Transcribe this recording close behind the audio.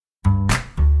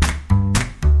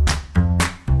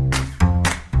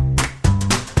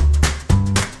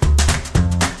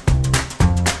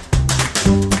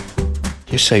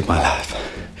You saved my life,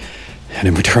 and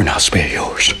in return, I'll spare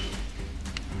yours.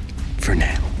 For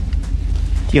now.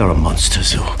 You're a monster,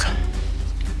 Zook.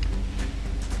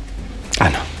 I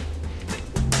know.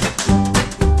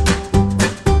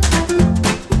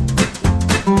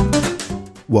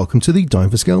 Welcome to the Dime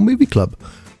for Scale Movie Club.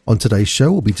 On today's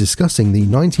show, we'll be discussing the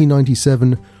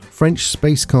 1997 French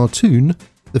space cartoon,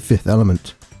 The Fifth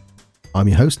Element. I'm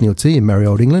your host, Neil T. in merry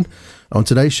old England. On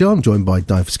today's show, I'm joined by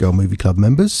Dime for Scale Movie Club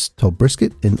members, Todd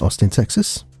Brisket in Austin,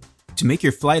 Texas. To make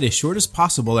your flight as short as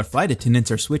possible, our flight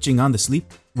attendants are switching on the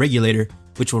sleep regulator,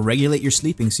 which will regulate your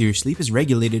sleeping so your sleep is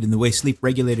regulated in the way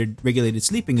regulated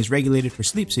sleeping is regulated for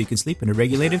sleep, so you can sleep in a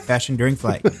regulated fashion during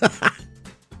flight.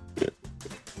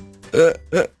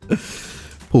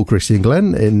 Paul Christian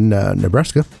Glenn in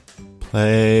Nebraska.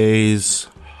 Please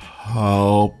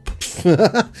hope.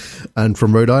 And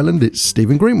from Rhode Island, it's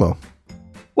Stephen Greenwell.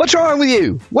 What's wrong with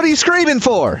you? What are you screaming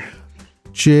for?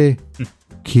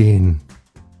 Chicken.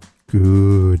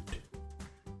 Good.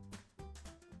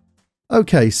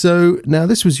 Okay, so now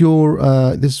this was your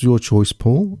choice,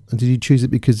 Paul. And did you choose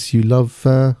it because you love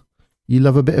a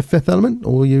bit of Fifth Element,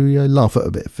 or you laugh at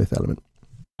a bit of Fifth Element?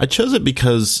 I chose it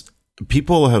because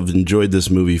people have enjoyed this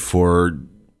movie for,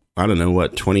 I don't know,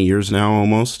 20 years now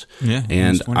almost. Yeah.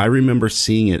 And I remember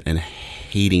seeing it and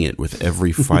hating it with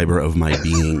every fiber of my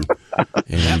being.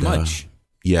 And, that much?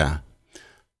 Yeah,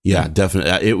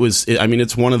 definitely.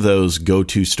 It's one of those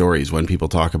go-to stories when people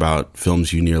talk about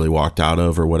films you nearly walked out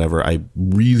of or whatever. I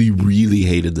really, really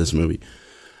hated this movie.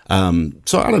 So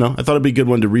I don't know. I thought it'd be a good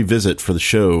one to revisit for the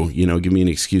show. You know, give me an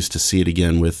excuse to see it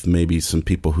again with maybe some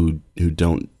people who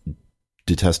don't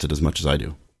detest it as much as I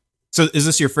do. So is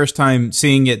this your first time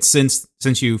seeing it since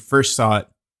you first saw it?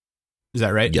 Is that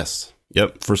right? Yes.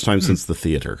 Yep. First time since the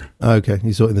theater. Okay,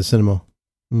 you saw it in the cinema.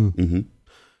 Mm-hmm.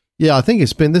 Yeah, I think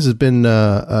this has been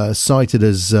cited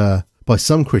as by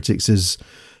some critics as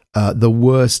the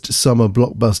worst summer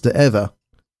blockbuster ever,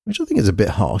 which I think is a bit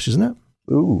harsh, isn't it?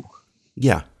 Ooh.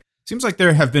 Yeah. Seems like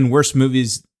there have been worse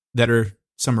movies that are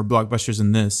summer blockbusters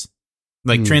than this.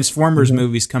 Like Transformers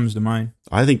movies comes to mind.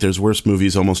 I think there's worse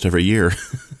movies almost every year.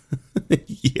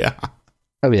 Yeah.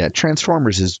 Oh yeah,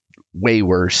 Transformers is way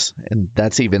worse, and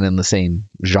that's even in the same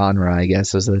genre, I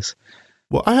guess, as this.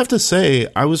 Well, I have to say,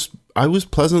 I was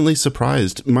pleasantly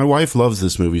surprised. My wife loves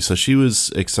this movie, so she was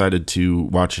excited to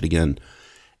watch it again.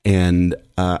 And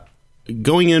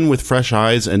going in with fresh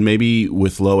eyes and maybe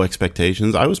with low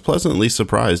expectations, I was pleasantly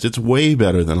surprised. It's way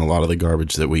better than a lot of the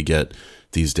garbage that we get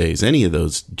these days. Any of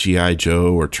those G.I.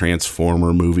 Joe or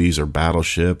Transformer movies or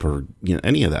Battleship or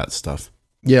any of that stuff.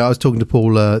 Yeah, I was talking to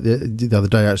Paul the other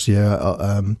day, actually,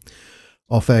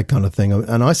 off air kind of thing,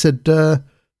 and I said,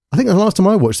 I think the last time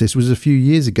I watched this was a few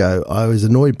years ago. I was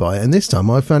annoyed by it, and this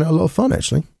time I found it a lot of fun,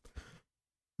 actually.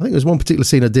 I think there was one particular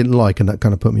scene I didn't like, and that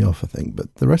kind of put me off, I think,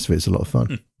 but the rest of it's a lot of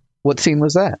fun. What scene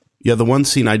was that? Yeah, the one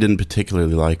scene I didn't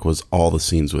particularly like was all the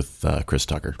scenes with Chris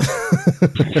Tucker.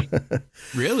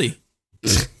 Really?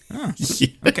 Oh, yeah,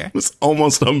 okay. It was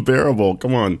almost unbearable.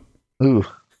 Come on. Ooh.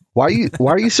 Why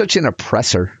are you such an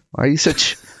oppressor? Why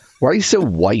are you so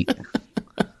white?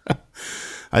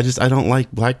 I don't like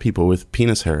black people with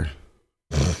penis hair.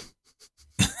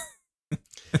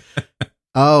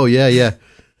 Oh, yeah.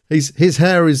 His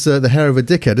hair is the hair of a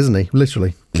dickhead, isn't he?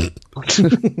 Literally.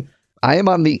 I am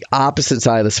on the opposite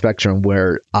side of the spectrum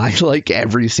where I like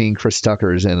every scene Chris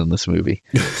Tucker is in this movie.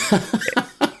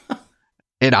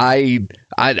 And I'm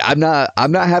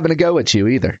not having a go at you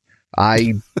either.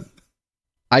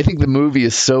 I think the movie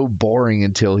is so boring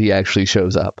until he actually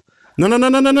shows up. No, my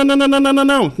man,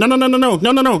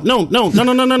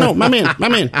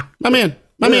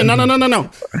 no.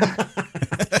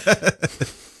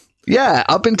 Yeah,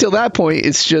 up until that point,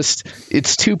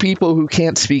 it's two people who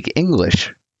can't speak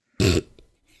English.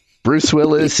 Bruce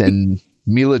Willis and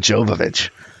Mila Jovovich.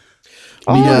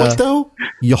 What though?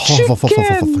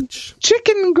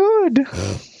 Chicken good.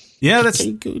 Yeah, that's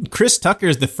good. Chris Tucker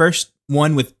is the first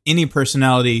one with any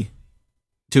personality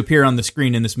to appear on the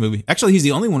screen in this movie. Actually, he's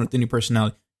the only one with any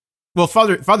personality. Well,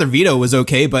 Father Vito was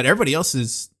okay, but everybody else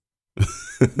is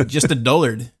just a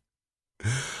dullard.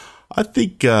 I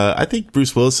think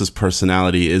Bruce Willis's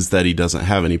personality is that he doesn't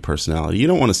have any personality. You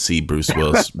don't want to see Bruce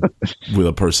Willis with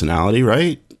a personality,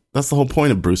 right? That's the whole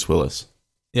point of Bruce Willis.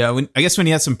 Yeah, I guess when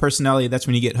he has some personality, that's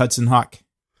when you get Hudson Hawk.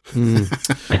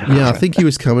 Yeah, I think he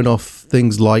was coming off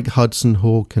things like Hudson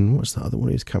Hawk and what's the other one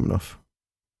he was coming off?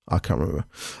 I can't remember.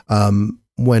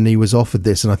 When he was offered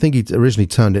this, and I think he originally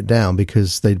turned it down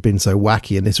because they'd been so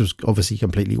wacky, and this was obviously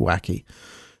completely wacky.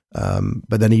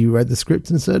 But then he read the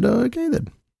script and said, oh, okay then.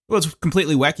 Well, it's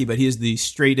completely wacky, but he is the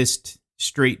straightest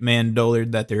straight man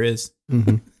dullard that there is.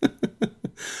 Mm-hmm.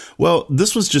 Well,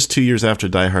 this was just 2 years after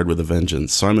Die Hard with a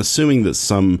Vengeance, so I'm assuming that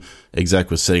some exec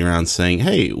was sitting around saying,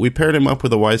 hey, we paired him up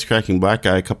with a wisecracking black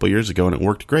guy a couple years ago and it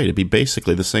worked great. It'd be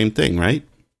basically the same thing, right?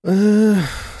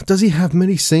 Does he have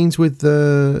many scenes with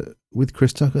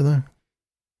Chris Tucker, though?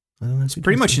 I don't know. If he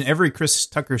Pretty does. much in every Chris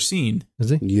Tucker scene. Is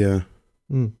he? Yeah.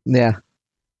 Yeah.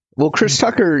 Well, Chris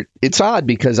Tucker, it's odd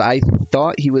because I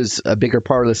thought he was a bigger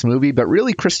part of this movie, but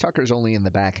really Chris Tucker's only in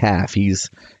the back half. He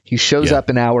shows up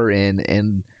an hour in,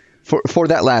 and for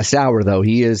that last hour, though,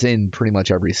 he is in pretty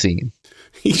much every scene.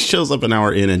 He shows up an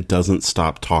hour in and doesn't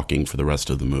stop talking for the rest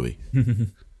of the movie.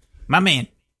 My man.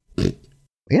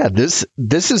 Yeah, this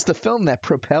is the film that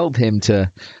propelled him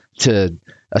to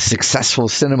a successful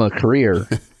cinema career.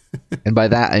 And by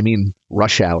that, I mean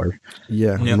Rush Hour.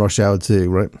 Yeah, Yep. and Rush Hour 2,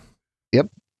 right? Yep.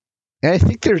 And I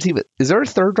think is there a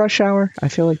third Rush Hour? I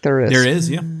feel like there is. There is,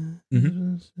 yeah.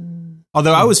 hmm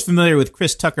Although I was familiar with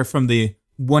Chris Tucker from the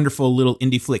wonderful little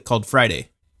indie flick called Friday.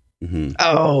 Mm-hmm.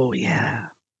 Oh, yeah.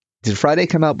 Did Friday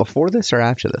come out before this or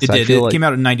after this? It did. It came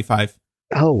out in 95.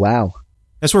 Oh, wow.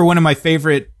 That's where one of my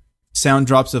favorite sound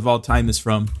drops of all time is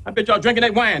from. I bet y'all drinking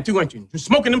that wine too, ain't you? You're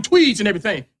smoking them tweeds and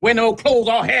everything. Wearing the old clothes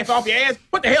all half off your ass.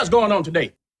 What the hell's going on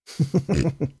today?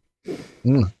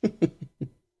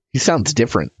 He sounds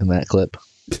different in that clip.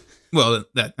 Well,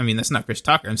 that's not Chris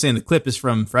Tucker. I'm saying the clip is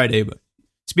from Friday. But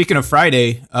speaking of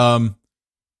Friday,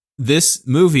 this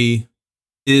movie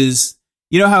is,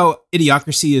 you know how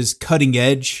Idiocracy is cutting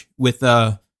edge with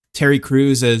Terry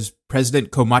Crews as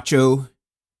President Camacho,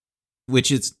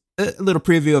 which is a little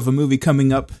preview of a movie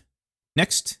coming up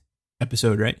next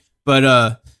episode, right?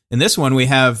 But in this one, we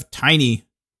have Tiny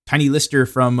Lister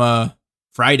from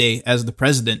Friday as the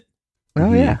president.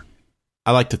 Oh, yeah.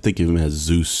 I like to think of him as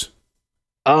Zeus.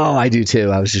 Oh, I do too.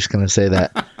 I was just going to say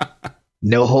that.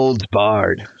 No Holds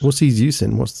Barred. What's he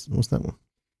using? What's that one?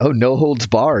 Oh, No Holds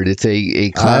Barred. It's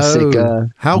a classic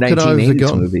how could I have 1980s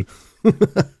forgotten? movie.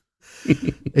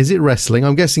 Is it wrestling?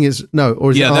 I'm guessing it's no.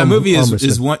 Or is Yeah, it that movie arm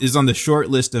is on the short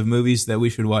list of movies that we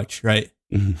should watch, right?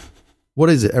 What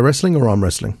is it? A wrestling or arm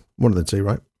wrestling? One of the two,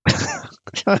 right?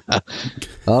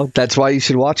 Oh, that's why you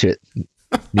should watch it,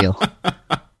 Neil.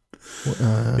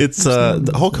 It's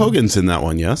Hulk Hogan's in that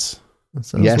one, yes? That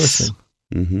sounds Yes. wrestling.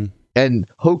 Mm-hmm. And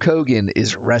Hulk Hogan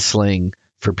is wrestling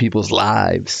for people's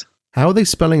lives. How are they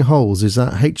spelling holes? Is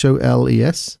that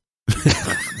HOLES?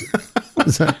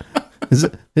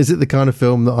 Is it the kind of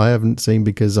film that I haven't seen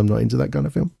because I'm not into that kind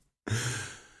of film?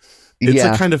 It's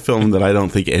Yeah. a kind of film that I don't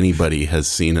think anybody has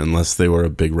seen unless they were a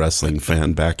big wrestling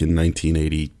fan back in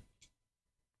 1980,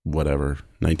 whatever,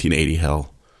 1980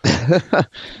 hell.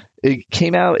 It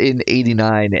came out in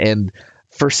 89, and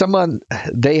for someone,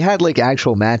 they had like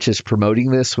actual matches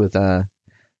promoting this with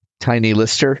Tiny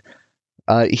Lister.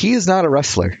 He is not a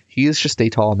wrestler. He is just a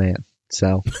tall man.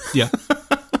 So Yeah.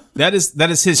 That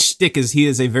is his shtick, is he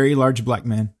is a very large black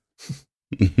man.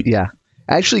 yeah,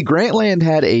 actually, Grantland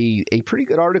had a pretty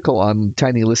good article on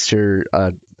Tiny Lister.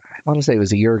 I want to say it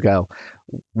was a year ago,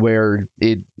 where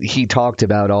he talked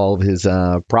about all of his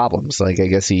problems. Like, I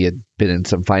guess he had been in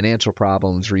some financial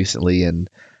problems recently and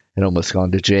almost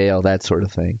gone to jail, that sort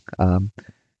of thing.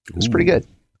 It was pretty good.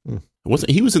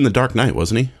 He was in The Dark Knight,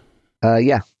 wasn't he?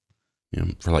 Yeah. Yeah,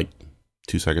 for like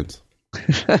 2 seconds.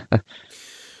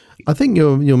 I think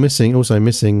you're missing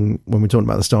when we're talking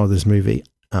about the star of this movie.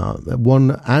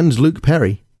 And Luke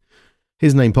Perry.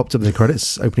 His name popped up in the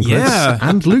credits, opening Yeah. credits.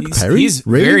 And Luke Perry. He's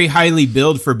Really? very highly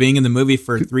billed for being in the movie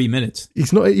for 3 minutes.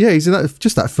 He's not. Yeah, he's in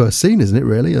that first scene, isn't it?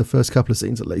 Really, the first couple of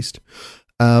scenes at least.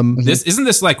 Isn't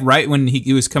this like right when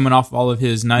he was coming off all of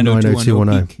his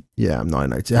 90210 peak? Yeah,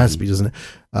 902. It has to be, doesn't it?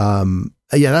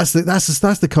 Yeah, that's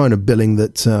the kind of billing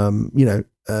that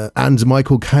and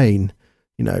Michael Caine,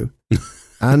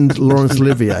 and Laurence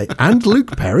Olivier and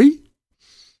Luke Perry.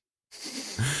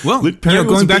 Well, Luke Perry was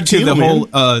going a back big to deal, the man.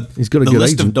 whole He's got a the good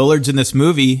list agent. of dullards in this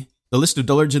movie. The list of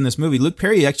dullards in this movie. Luke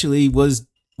Perry actually was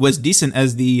decent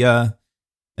as the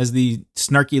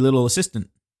snarky little assistant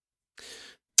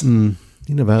You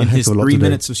know, in his 3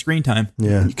 minutes of screen time.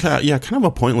 Yeah, Kind of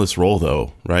a pointless role,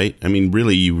 though, right? I mean,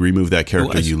 really, you remove that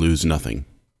character, was. you lose nothing.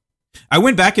 I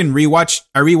went back and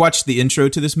rewatched the intro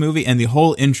to this movie, and the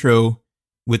whole intro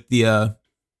with the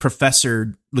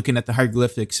professor looking at the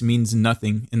hieroglyphics means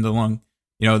nothing in the long,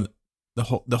 the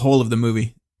whole of the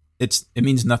movie. It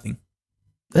means nothing.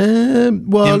 What Him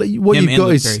you've and got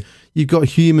Luke is Perry. you've got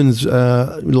humans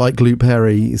like Luke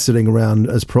Perry sitting around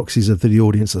as proxies of the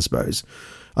audience, I suppose.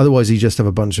 Otherwise, you just have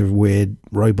a bunch of weird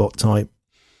robot type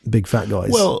big fat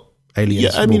guys. Well,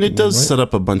 aliens. yeah, I mean, it walking does around, right? set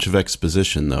up a bunch of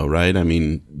exposition, though, right? I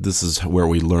mean, this is where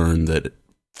we learn that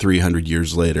 300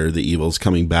 years later, the evil's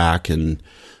coming back and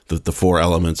the four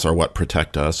elements are what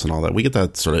protect us and all that. We get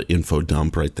that sort of info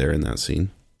dump right there in that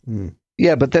scene.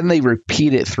 Yeah, but then they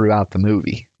repeat it throughout the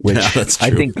movie, which Yeah, that's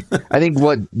true. I think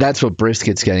that's what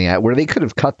Brisket's getting at, where they could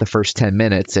have cut the first 10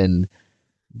 minutes and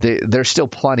there's still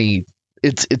plenty.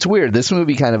 It's weird. This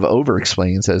movie kind of over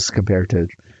explains as compared to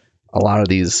a lot of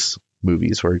these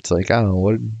movies where it's like,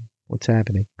 oh, what's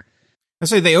happening? I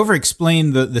say they over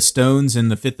explain the stones and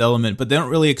the fifth element, but they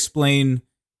don't really explain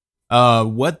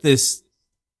what this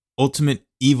ultimate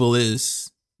evil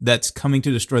is that's coming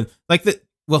to destroy.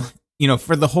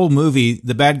 For the whole movie,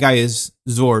 the bad guy is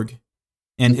Zorg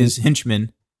and his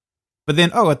henchmen. But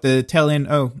then, at the tail end,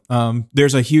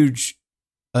 there's a huge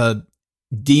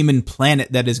demon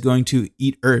planet that is going to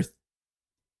eat Earth.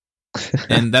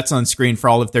 And that's on screen for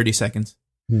all of 30 seconds.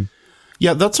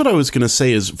 Yeah, that's what I was going to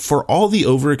say is, for all the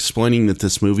over-explaining that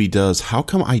this movie does, how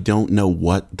come I don't know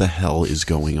what the hell is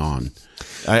going on?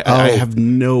 I have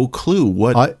no clue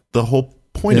what the whole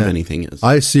point of anything is.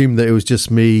 I assume that it was just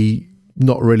me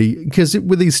not really, because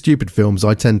with these stupid films,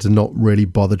 I tend to not really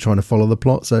bother trying to follow the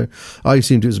plot. So I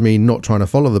assumed it was me not trying to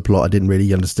follow the plot. I didn't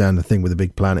really understand the thing with the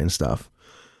big planet and stuff.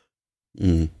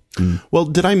 Well,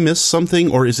 did I miss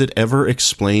something, or is it ever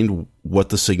explained what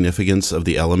the significance of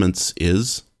the elements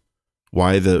is?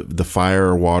 Why the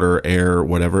fire, water, air,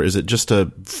 whatever? Is it just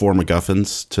for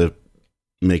MacGuffins to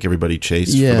make everybody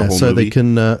chase for the whole so movie? they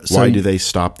can. Why do they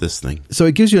stop this thing? So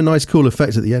it gives you a nice, cool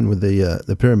effect at the end with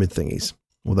the pyramid thingies,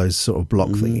 or those sort of block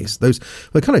thingies.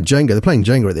 They're kind of Jenga. They're playing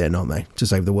Jenga at the end, aren't they? To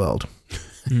save the world.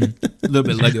 A little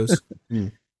bit Legos.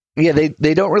 Yeah,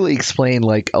 they don't really explain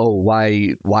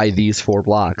why these 4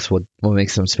 blocks, what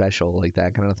makes them special, like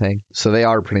that kind of thing. So they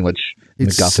are pretty much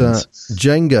It's MacGuffins.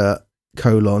 Jenga :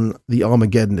 the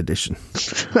Armageddon edition.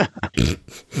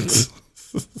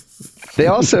 They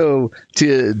also,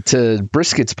 to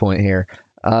Brisket's point here,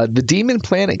 the demon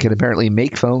planet can apparently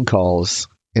make phone calls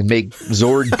and make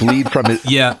Zorg bleed from his.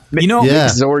 Yeah, Make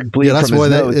Zorg bleed that's from why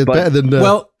his nose. it's better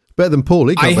than Paul.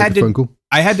 He can't make a phone call.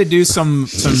 I had to do some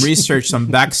research, some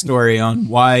backstory on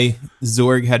why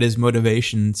Zorg had his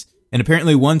motivations, and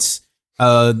apparently once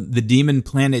the demon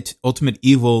planet Ultimate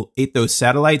Evil ate those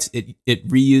satellites, it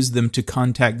reused them to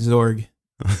contact Zorg.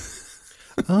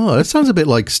 Oh, that sounds a bit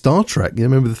like Star Trek. You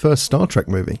remember the first Star Trek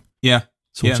movie? Yeah,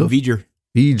 Sort of. V'ger.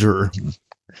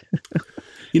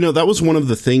 That was one of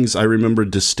the things I remember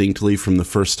distinctly from the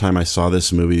first time I saw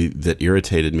this movie that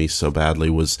irritated me so badly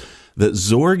was that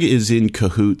Zorg is in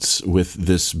cahoots with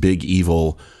this big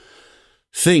evil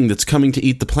thing that's coming to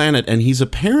eat the planet, and he's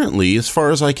apparently, as far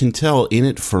as I can tell, in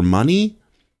it for money.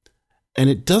 And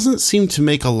it doesn't seem to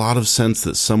make a lot of sense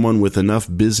that someone with enough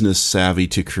business savvy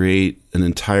to create an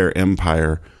entire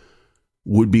empire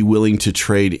would be willing to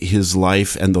trade his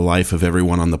life and the life of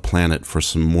everyone on the planet for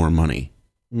some more money.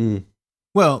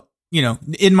 Well,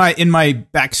 in my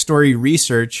backstory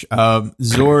research,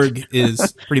 Zorg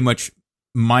is pretty much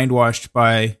mind washed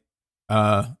by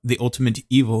the Ultimate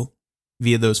Evil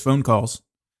via those phone calls,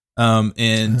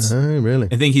 and really?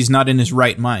 I think he's not in his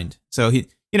right mind. So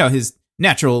his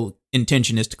natural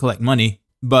intention is to collect money,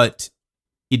 but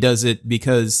he does it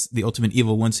because the Ultimate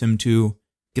Evil wants him to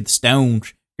get the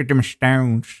stones. Get them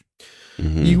stones.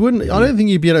 You wouldn't. I don't think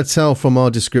you'd be able to tell from our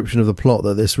description of the plot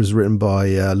that this was written by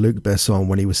Luc Besson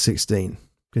when he was 16.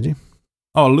 Could you?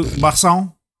 Oh, Luc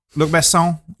Besson,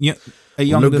 yeah, a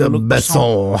young Luc little Luc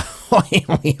Besson.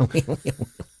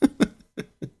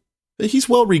 He's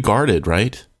well regarded,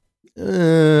 right?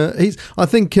 I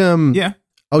think. Yeah.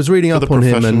 I was reading For up the on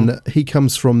him, professional. and he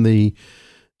comes from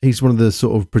he's one of the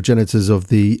sort of progenitors of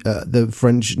the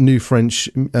new French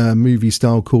movie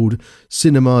style called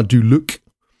Cinéma du Look,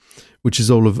 which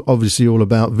is obviously all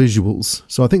about visuals.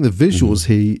 So I think the visuals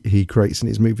he creates in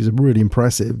his movies are really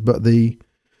impressive, but the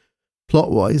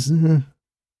plot wise, didn't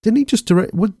he just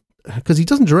direct? What? Because he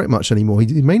doesn't direct much anymore.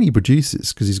 He mainly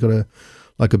produces because he's got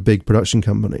a big production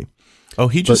company. Oh,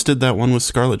 he just did that one with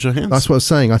Scarlett Johansson. That's what I was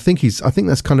saying. I think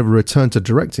that's kind of a return to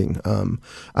directing, and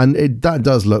that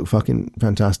does look fucking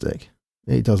fantastic.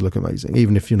 It does look amazing,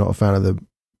 even if you're not a fan of the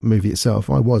movie itself.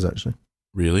 I was actually.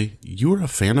 Really? You were a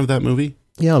fan of that movie?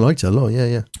 Yeah, I liked it a lot.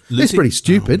 Yeah. Lucy? It's pretty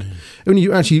stupid. When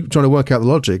you actually trying to work out the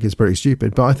logic, it's pretty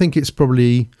stupid. But I think it's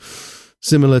probably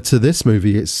similar to this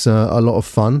movie. It's a lot of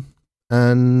fun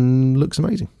and looks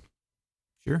amazing.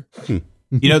 Sure.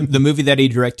 The movie that he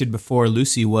directed before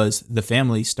Lucy was The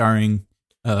Family, starring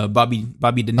Bobby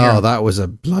De Niro. Oh, that was a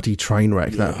bloody train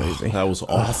wreck, that movie. That was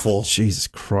awful. Jesus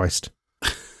Christ.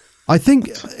 I think,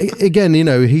 again,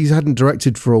 he hadn't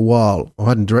directed for a while, or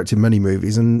hadn't directed many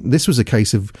movies, and this was a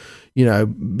case of, being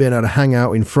able to hang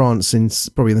out in France,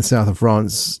 probably in the south of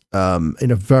France,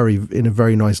 in a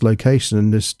very nice location,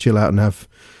 and just chill out and have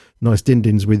nice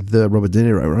din-dins with Robert De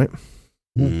Niro, right?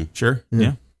 Sure. Yeah.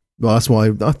 Yeah. Well, that's why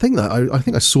I think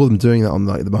I saw them doing that on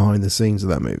like the behind the scenes of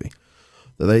that movie.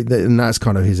 That they and that's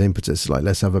kind of his impetus. Like,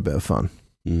 let's have a bit of fun.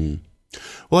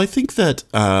 Well, I think that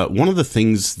one of the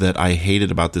things that I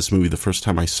hated about this movie the first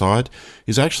time I saw it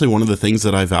is actually one of the things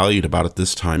that I valued about it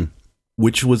this time,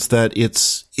 which was that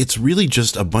it's really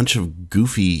just a bunch of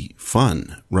goofy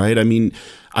fun, right? I mean,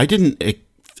 I didn't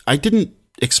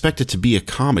expect it to be a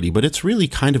comedy, but it's really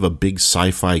kind of a big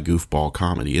sci-fi goofball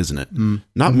comedy, isn't it?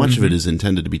 Not much of it is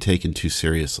intended to be taken too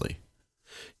seriously.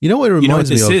 You know what it reminds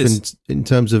me of is? in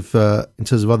terms of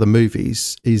other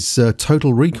movies is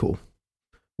Total Recall,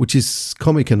 which is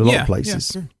comic in a lot of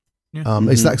places. Yeah,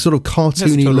 sure. It's that sort of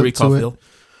cartoony look to it.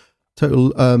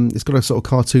 It's got a sort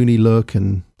of cartoony look,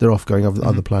 and they're off going over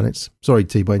other planets. Sorry,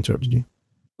 T-Boy, interrupted you.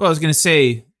 Well, I was going to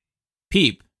say,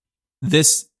 Peep,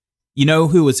 this, you know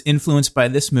who was influenced by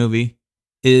this movie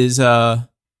is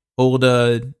old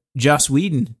Joss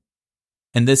Whedon,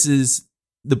 and this is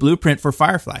the blueprint for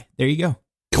Firefly. There you go.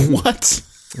 What?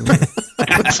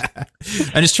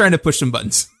 I'm just trying to push some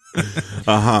buttons.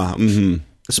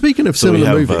 Speaking of So we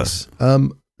similar have, movies,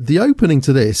 the opening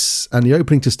to this and the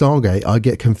opening to Stargate, I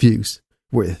get confused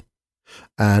with.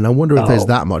 And I wonder if there's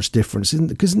that much difference.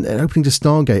 Because the opening to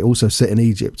Stargate also set in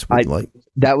Egypt. With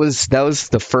That was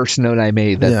the first note I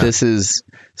made, that this is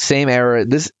same era.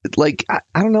 This, like, I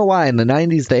don't know why in the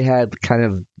 90s they had kind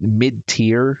of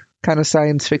mid-tier kind of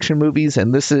science fiction movies,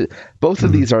 and this is both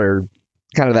of these are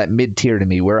kind of that mid-tier to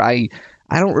me, where I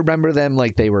don't remember them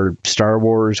like they were Star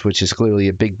Wars, which is clearly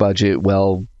a big budget,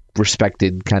 well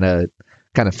respected kind of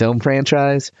film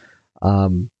franchise.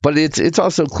 But it's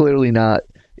also clearly not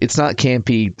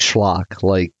campy schlock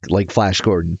like Flash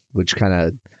Gordon, which kind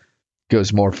of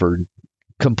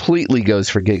completely goes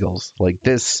for giggles. Like,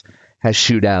 this has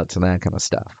shootouts and that kind of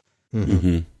stuff.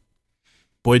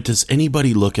 Boy, does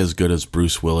anybody look as good as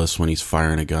Bruce Willis when he's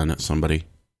firing a gun at somebody?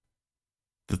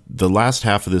 The last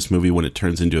half of this movie, when it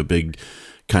turns into a big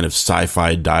kind of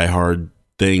sci-fi Die Hard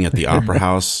thing at the Opera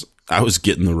House, I was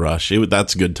getting the rush.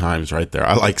 That's good times right there.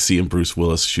 I like seeing Bruce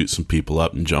Willis shoot some people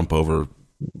up and jump over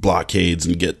blockades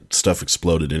and get stuff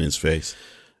exploded in his face.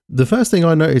 The first thing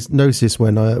I noticed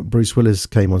when Bruce Willis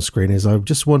came on screen is I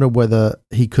just wonder whether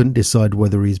he couldn't decide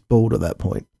whether he's bald at that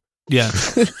point. Yeah.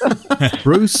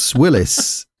 Bruce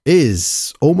Willis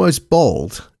is almost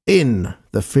bald in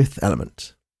The Fifth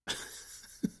Element.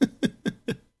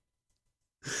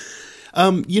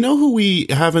 You know who we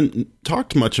haven't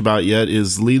talked much about yet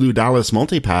is Leeloo Dallas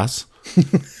Multipass.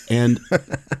 And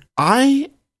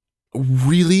I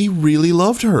really, really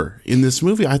loved her in this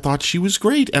movie. I thought she was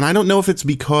great. And I don't know if it's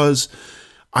because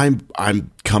I'm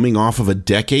coming off of a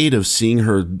decade of seeing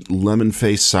her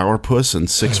lemon-faced sourpuss and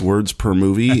 6 words per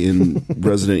movie in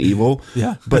Resident Evil.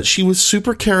 Yeah. But she was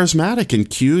super charismatic and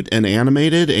cute and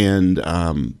animated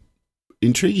and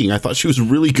intriguing. I thought she was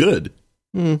really good.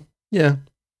 Yeah.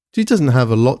 She doesn't have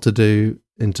a lot to do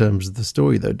in terms of the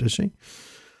story, though, does she?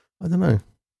 I don't know.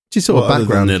 She's sort of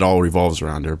background. It all revolves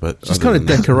around her, but she's kind of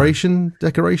decoration. I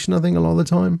think a lot of the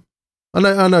time. I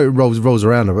know it rolls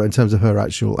around her, but in terms of her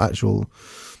actual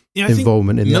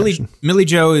involvement in the action, Millie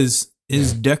Jo is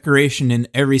decoration in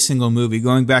every single movie.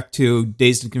 Going back to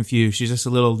Dazed and Confused, she's just a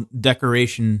little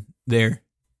decoration there.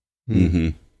 Mm-hmm.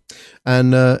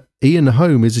 And Ian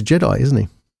Holm is a Jedi, isn't he?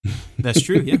 That's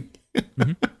true. Yeah.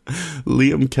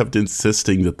 Liam kept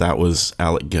insisting that was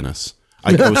Alec Guinness.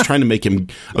 I was trying to make him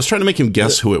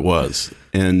guess who it was,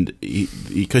 and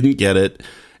he couldn't get it.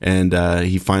 And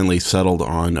he finally settled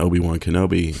on Obi-Wan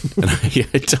Kenobi, and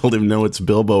I told him no, it's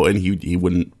Bilbo, and he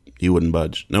wouldn't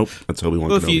budge. Nope, that's Obi-Wan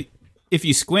Kenobi. If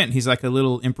you squint, he's like a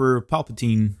little Emperor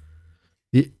Palpatine.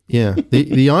 Yeah.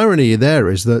 The irony there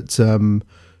is that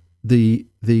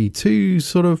the two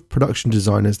sort of production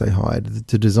designers they hired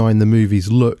to design the movie's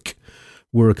look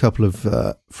were a couple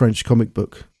of French comic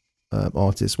book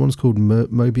artists. One's called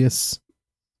Moebius.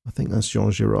 I think that's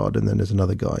Jean Girard, and then there's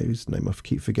another guy whose name I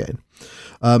keep forgetting.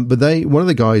 But one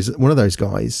of those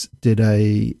guys did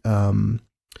a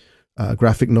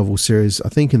graphic novel series, I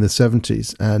think in the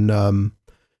 70s, and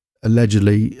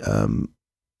allegedly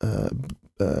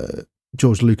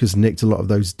George Lucas nicked a lot of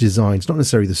those designs, not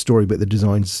necessarily the story, but the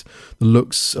designs, the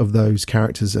looks of those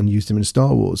characters, and used them in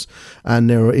Star Wars. And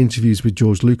there are interviews with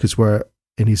George Lucas where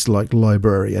in his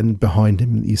library, and behind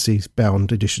him you see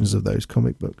bound editions of those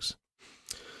comic books.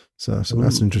 So that's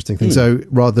an interesting thing. So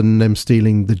rather than them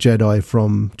stealing the Jedi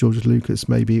from George Lucas,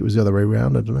 maybe it was the other way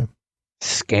around. I don't know.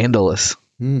 Scandalous.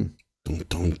 Dun,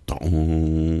 dun,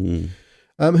 dun.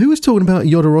 Who was talking about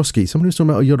Jodorowsky? Somebody was talking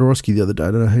about Jodorowsky the other day.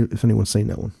 I don't know if anyone's seen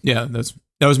that one. Yeah, that's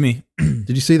That was me. Did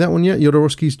you see that one yet?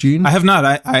 Jodorowsky's Dune? I have not.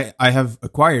 I have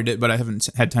acquired it, but I haven't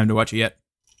had time to watch it yet.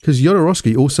 Because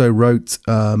Jodorowsky also wrote,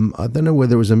 I don't know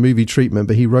whether it was a movie treatment,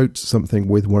 but he wrote something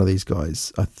with one of these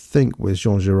guys. I think with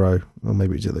Jean Giraud, or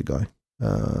maybe it's the other guy.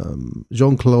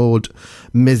 Jean-Claude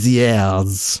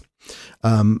Mézières.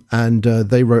 And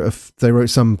they wrote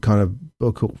some kind of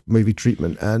book or movie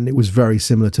treatment, and it was very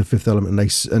similar to Fifth Element,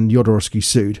 and Jodorowsky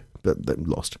sued, but they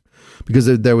lost. Because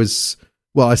there was...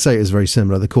 Well, I say it was very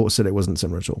similar. The court said it wasn't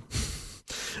similar at all.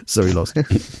 So he lost.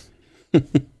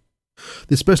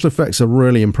 The special effects are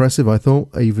really impressive, I thought.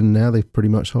 Even now, they pretty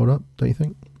much hold up, don't you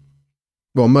think?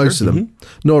 Well, most of them.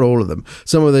 Not all of them.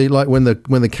 Some of the, like when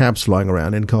the cab's flying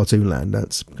around in Cartoon Land,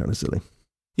 that's kind of silly.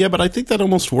 Yeah, but I think that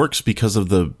almost works because of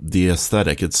the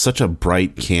aesthetic. It's such a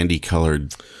bright,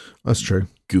 candy-colored... That's true.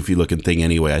 Goofy-looking thing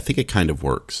anyway. I think it kind of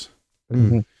works.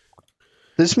 Mm-hmm.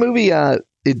 This movie...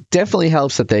 it definitely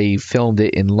helps that they filmed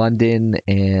it in London,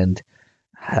 and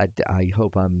I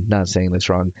hope I'm not saying this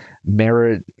wrong.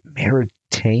 Mauritania,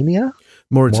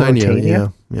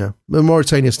 yeah. But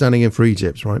Mauritania standing in for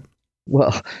Egypt, right?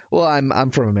 Well,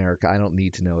 I'm from America. I don't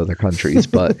need to know other countries,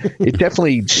 but it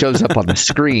definitely shows up on the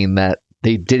screen that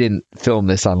they didn't film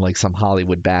this on like some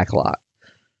Hollywood backlot.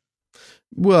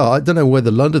 Well, I don't know where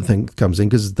the London thing comes in,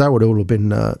 because that would all have been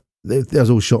that was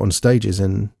all shot on stages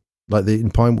in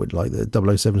Pinewood, like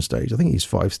the 007 stage. I think he's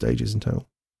 5 stages in total.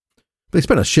 But they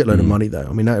spent a shitload of money, though.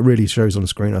 I mean, that really shows on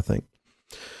screen, I think.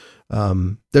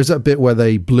 There's that bit where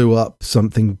they blew up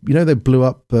something. You know, they blew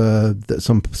up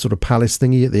some sort of palace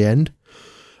thingy at the end.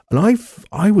 And I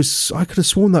could have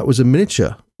sworn that was a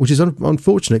miniature, which is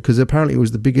unfortunate because apparently it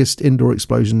was the biggest indoor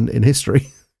explosion in history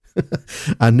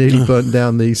and nearly burnt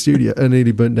down the studio and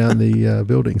nearly burnt down the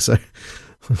building. So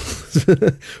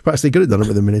perhaps they could have done it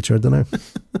with a miniature. I don't know.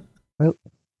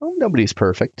 Well, nobody's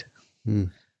perfect.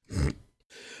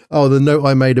 Oh, the note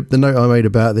I made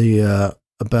about the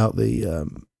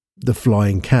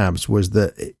flying cabs was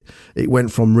that it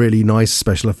went from really nice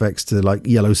special effects to like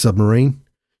Yellow Submarine.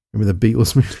 Remember the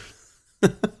Beatles movie?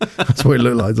 That's what it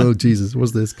looked like. Oh Jesus,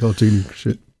 what's this cartoon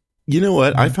shit? You know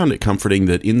what? I found it comforting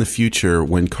that in the future,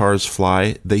 when cars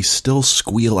fly, they still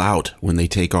squeal out when they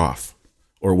take off,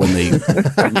 or when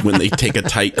they take a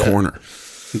tight corner.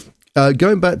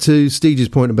 Going back to Steege's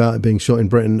point about it being shot in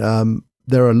Britain,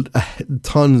 there are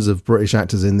tons of British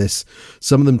actors in this.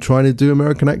 Some of them trying to do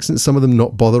American accents, some of them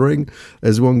not bothering.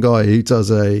 There's one guy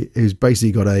who's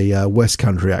basically got a West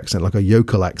Country accent, like a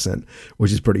yokel accent,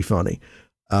 which is pretty funny.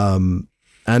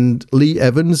 And Lee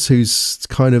Evans, who's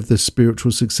kind of the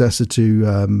spiritual successor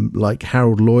to like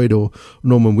Harold Lloyd or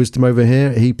Norman Wisdom over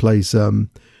here. He plays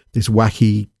this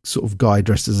wacky sort of guy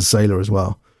dressed as a sailor as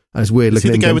well. And it's weird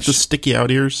looking at him. The guy with the sticky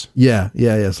out ears? Yeah,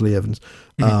 it's Lee Evans.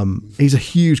 He's a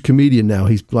huge comedian now.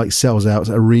 He's like sells out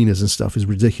arenas and stuff. Is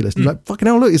ridiculous. You're like, fucking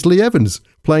hell, look, it's Lee Evans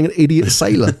playing an idiot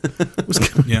sailor.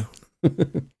 Yeah.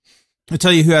 I'll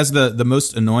tell you who has the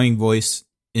most annoying voice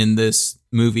in this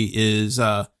movie is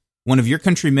one of your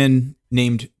countrymen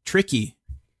named Tricky,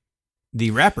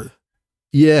 the rapper.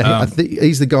 Yeah, I think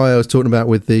he's the guy I was talking about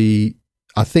with the...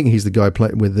 I think he's the guy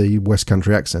playing with the West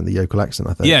Country accent, the yokel accent,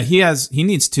 I think. Yeah, he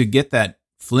needs to get that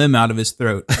phlegm out of his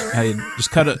throat. I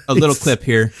just cut a little clip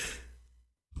here.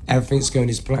 Everything's going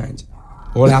as planned.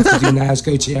 All I have to do now is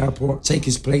go to the airport, take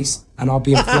his place, and I'll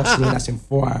be in Flushing, and that's in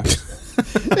 4 hours.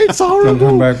 It's horrible. Don't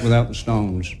come back without the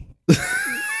stones.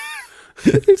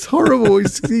 It's horrible.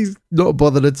 He's not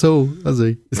bothered at all, has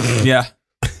he? Yeah.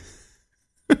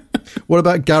 What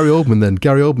about Gary Oldman then?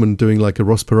 Gary Oldman doing like a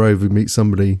Ross Perot who meets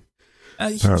somebody...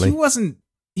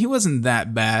 He wasn't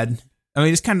that bad. I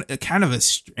mean, it's kind of a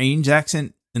strange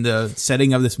accent in the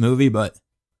setting of this movie, but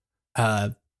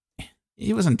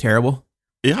he wasn't terrible.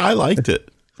 Yeah, I liked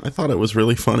it. I thought it was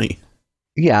really funny.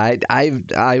 Yeah,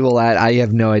 I will add. I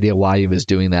have no idea why he was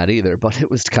doing that either, but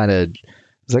it was kind of.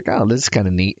 It's like, oh, this is kind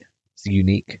of neat. It's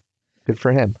unique. Good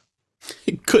for him.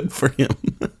 Good for him.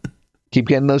 Keep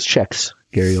getting those checks,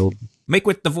 Gary Oldman. Make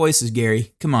with the voices,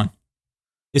 Gary. Come on.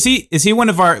 Is he one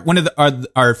of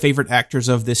our favorite actors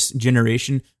of this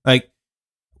generation? Like,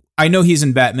 I know he's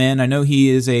in Batman. I know he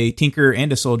is a tinker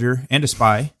and a soldier and a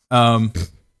spy. And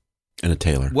a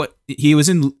tailor. What he was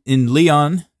in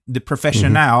Leon, the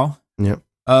Professional. Mm-hmm. Yep.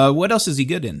 What else is he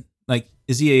good in? Like,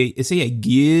 is he a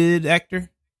good actor?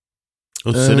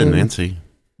 Oh, Sid and Nancy.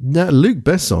 No, Luc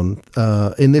Besson.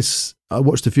 In this, I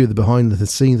watched a few of the behind the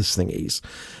scenes thingies,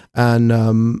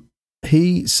 and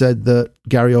he said that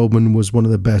Gary Oldman was one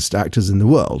of the best actors in the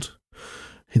world.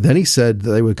 Then he said that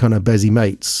they were kind of busy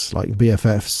mates, like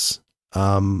BFFs,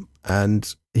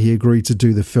 and he agreed to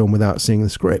do the film without seeing the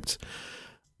script.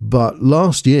 But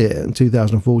last year, in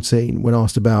 2014, when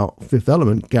asked about Fifth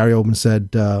Element, Gary Oldman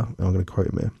said, I'm going to quote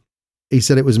him here. He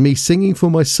said, "It was me singing for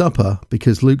my supper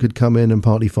because Luke had come in and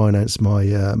partly financed my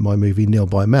my movie Nil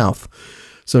by Mouth."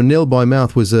 So Nil by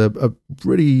Mouth was a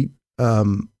pretty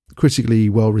critically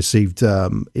well-received,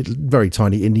 very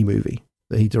tiny indie movie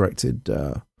that he directed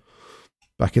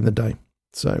back in the day.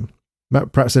 So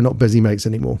perhaps they're not busy mates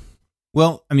anymore.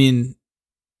 Well, I mean,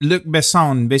 Luc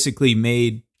Besson basically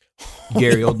made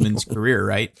Gary Oldman's career,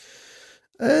 right?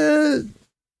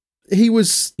 He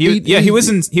was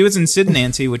in Sid and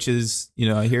Nancy, which is,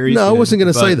 I hear he's no, good, I wasn't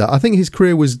going to say that. I think his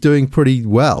career was doing pretty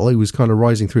well. He was kind of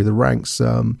rising through the ranks.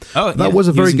 That was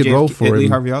a very good role for him. Lee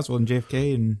Harvey Oswald and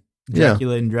JFK and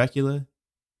Dracula and Dracula.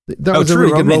 That was a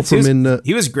really good role for him.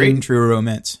 He was great in True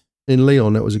Romance. In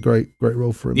Leon, that was a great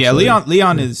role for him. Yeah, so,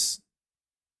 Leon is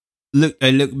Luc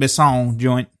Besson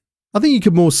joint. I think you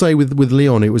could more say with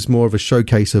Leon, it was more of a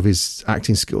showcase of his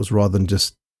acting skills rather than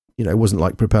just, it wasn't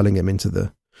like propelling him into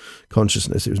the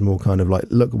consciousness. It was more kind of like,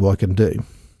 look what I can do.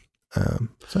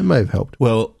 So it may have helped.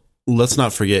 Well, let's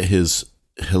not forget his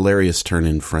hilarious turn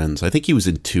in Friends. I think he was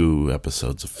in 2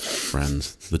 episodes of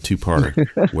Friends, the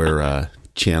 2-parter where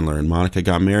Chandler and Monica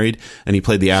got married, and he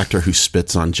played the actor who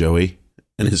spits on Joey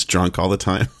and is drunk all the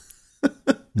time.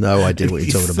 No idea what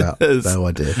you're talking about. No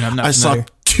idea. I saw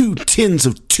 2 tins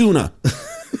of tuna.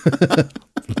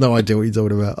 No idea what you're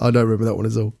talking about. I don't remember that one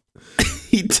at all.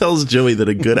 He tells Joey that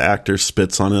a good actor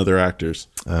spits on other actors.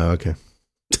 Oh, okay.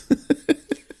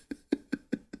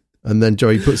 And then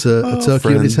Joey puts a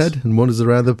turkey on his head and wanders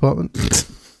around the apartment.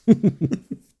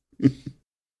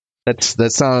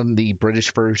 That's on the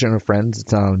British version of Friends.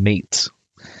 It's on Mates.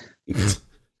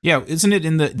 Yeah, isn't it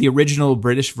in the original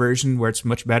British version where it's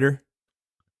much better?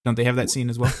 Don't they have that scene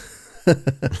as well?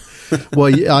 Well,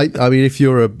 yeah, I mean, if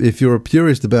you're a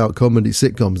purist about comedy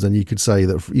sitcoms, then you could say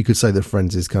that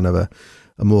Friends is kind of a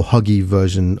more huggy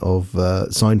version of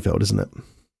Seinfeld, isn't it?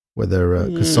 Whether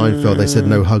because Seinfeld, they said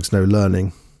no hugs, no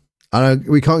learning.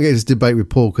 We can't get this debate with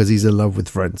Paul because he's in love with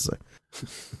Friends. So.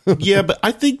 Yeah, but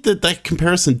I think that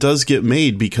comparison does get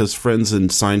made because Friends and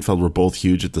Seinfeld were both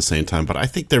huge at the same time. But I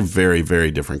think they're very,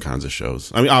 very different kinds of shows.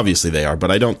 I mean, obviously they are,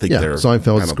 but I don't think they're.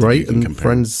 Seinfeld's great, and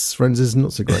Friends is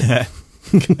not so great.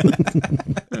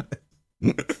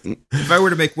 If I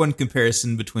were to make one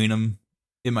comparison between them,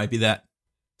 it might be that.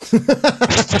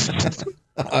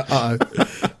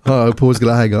 Paul's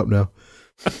gonna hang up now.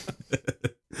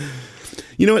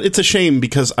 You know what? It's a shame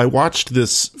because I watched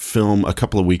this film a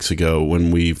couple of weeks ago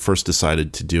when we first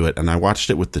decided to do it, and I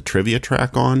watched it with the trivia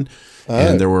track on,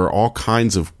 and there were all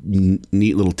kinds of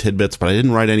neat little tidbits, but I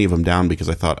didn't write any of them down because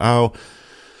I thought, I'll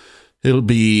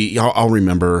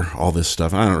remember all this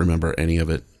stuff. I don't remember any of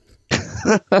it.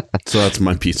 So that's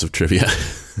my piece of trivia.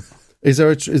 Is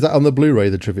that on the Blu-ray,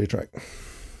 the trivia track?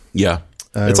 Yeah.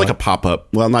 It's like a pop-up.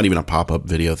 Well, not even a pop-up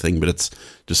video thing, but it's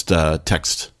just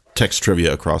text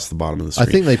trivia across the bottom of the screen.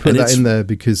 I think they put that in there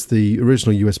because the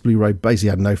original US Blu-ray basically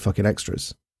had no fucking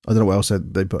extras. I don't know what else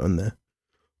they put in there,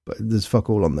 but there's fuck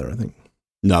all on there, I think.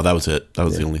 No, that was it. That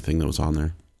was the only thing that was on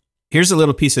there. Here's a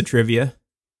little piece of trivia.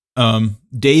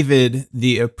 David,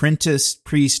 the apprentice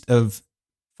priest of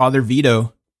Father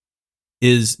Vito,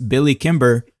 is Billy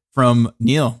Kimber from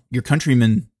Neil, your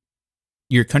countryman,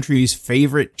 your country's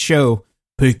favorite show,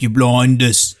 Peaky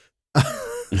Blinders.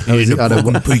 I don't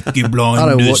watch Peaky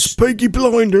Blinders. Peaky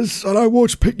Blinders. I don't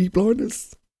watch Peaky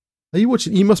Blinders. Are you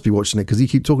watching? You must be watching it because you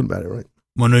keep talking about it, right?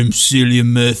 My name's Cillian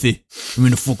Murphy. I'm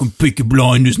in the fucking Peaky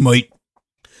Blinders, mate.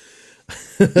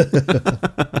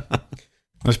 That's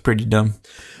pretty dumb.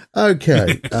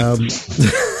 Okay.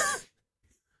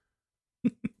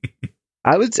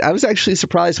 I was actually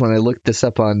surprised when I looked this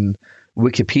up on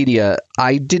Wikipedia.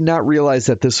 I did not realize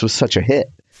that this was such a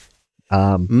hit.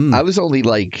 I was only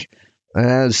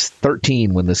I was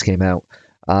 13 when this came out.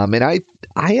 And I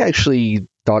actually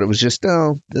thought it was just,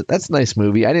 that's a nice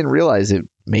movie. I didn't realize it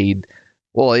made,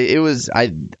 it was,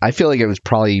 I feel like it was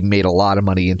probably made a lot of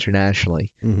money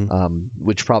internationally,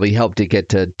 which probably helped it get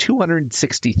to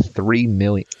 $263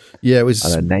 million. Yeah, it was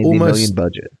on a $90 million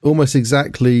budget. Almost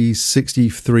exactly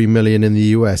 63 million in the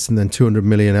US and then 200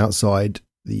 million outside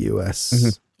the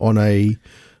US on a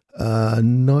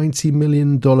 $90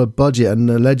 million budget, and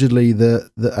allegedly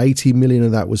the 80 million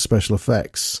of that was special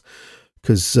effects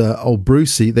because old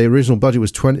Brucey, the original budget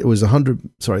was the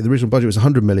original budget was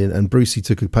 100 million, and Brucey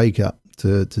took a pay cut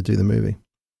to do the movie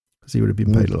because he would have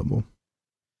been paid a lot more.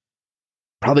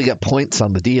 Probably got points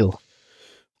on the deal.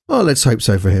 Oh, let's hope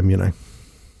so for him.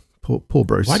 Poor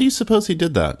Bruce. Why do you suppose he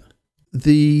did that?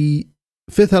 The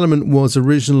Fifth Element was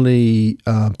originally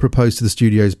proposed to the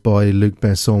studios by Luc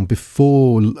Besson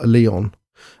before Leon,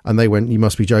 And they went, you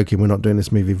must be joking, we're not doing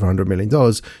this movie for $100 million.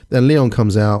 Then Leon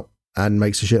comes out and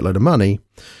makes a shitload of money.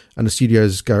 And the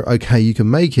studios go, okay, you can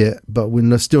make it, but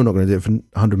we're still not going to do it for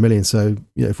 100 million. So,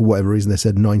 for whatever reason, they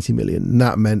said 90 million. And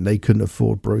that meant they couldn't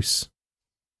afford Bruce.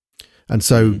 And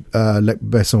so Luc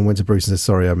Besson went to Bruce and said,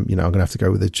 sorry, I'm going to have to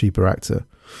go with a cheaper actor.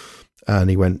 And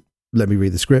he went, let me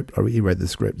read the script. He read the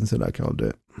script and said, okay, I'll do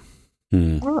it.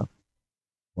 Oh.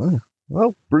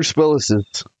 Well, Bruce Willis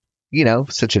is,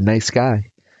 such a nice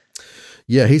guy.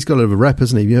 Yeah, he's got a bit of a rep,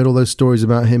 hasn't he? Have you heard all those stories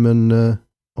about him and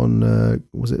what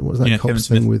was that Cops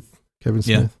thing with Kevin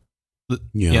Smith?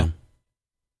 Yeah.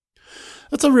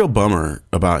 That's a real bummer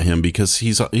about him because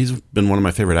he's been one of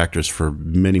my favorite actors for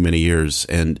many, many years.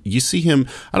 And you see him,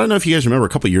 I don't know if you guys remember, a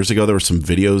couple of years ago, there were some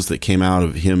videos that came out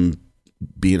of him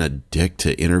being a dick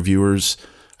to interviewers.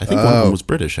 I think one of them was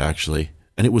British, actually.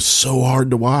 And it was so hard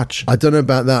to watch. I don't know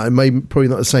about that. It may probably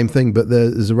not the same thing, but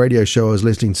there's a radio show I was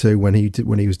listening to when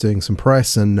he was doing some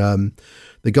press, and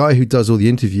the guy who does all the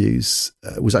interviews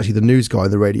was actually the news guy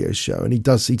on the radio show, and he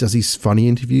does these funny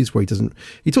interviews where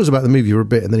he talks about the movie for a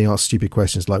bit, and then he asks stupid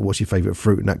questions like what's your favorite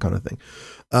fruit and that kind of thing.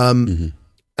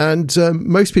 And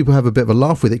most people have a bit of a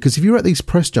laugh with it because if you're at these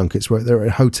press junkets where they're at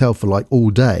a hotel for like all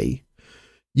day,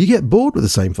 you get bored with the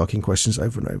same fucking questions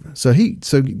over and over. So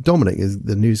Dominic, is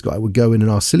the news guy, would go in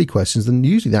and ask silly questions, and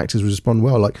usually the actors would respond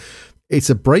well. Like it's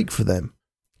a break for them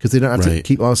because they don't have to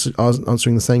keep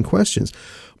answering the same questions.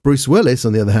 Bruce Willis,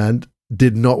 on the other hand,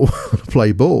 did not want to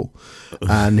play ball,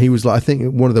 and he was like, I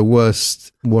think one of the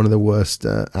worst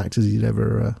actors he'd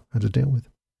ever had to deal with.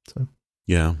 So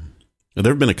yeah,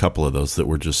 there have been a couple of those that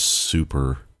were just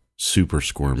super, super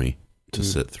squirmy to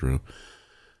sit through.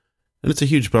 And it's a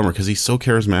huge bummer because he's so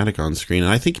charismatic on screen.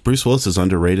 And I think Bruce Willis is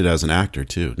underrated as an actor,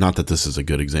 too. Not that this is a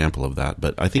good example of that,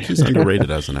 but I think he's underrated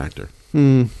as an actor.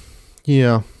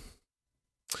 Yeah.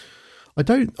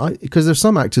 Because there's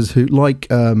some actors who, like,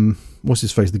 what's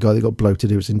his face? The guy that got bloated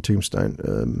who was in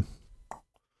Tombstone.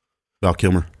 Val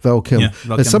Kilmer. Yeah,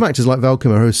 there's some actors like Val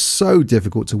Kilmer who are so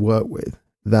difficult to work with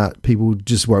that people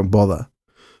just won't bother.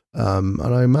 And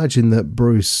I imagine that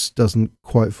Bruce doesn't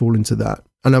quite fall into that.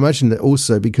 And I imagine that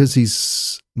also because he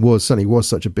was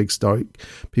such a big star,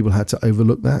 people had to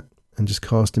overlook that and just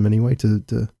cast him anyway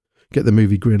to get the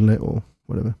movie greenlit or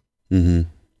whatever. Mm-hmm.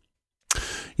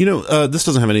 This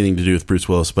doesn't have anything to do with Bruce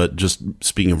Willis, but just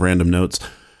speaking of random notes,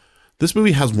 this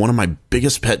movie has one of my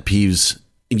biggest pet peeves.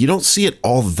 You don't see it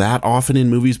all that often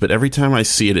in movies, but every time I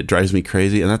see it, it drives me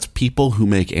crazy. And that's people who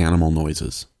make animal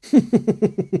noises.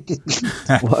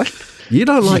 What? You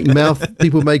don't like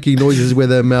people making noises with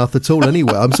their mouth at all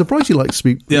anyway. I'm surprised you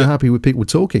you're happy with people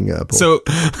talking, Paul. So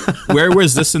where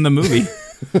was this in the movie?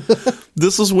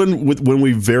 This is when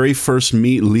we very first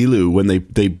meet Lilu, when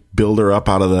they build her up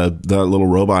out of the little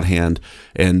robot hand,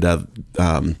 and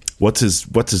what's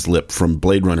his lip from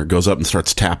Blade Runner goes up and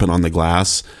starts tapping on the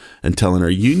glass and telling her,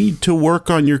 you need to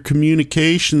work on your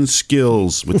communication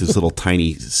skills, with this little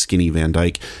tiny skinny Van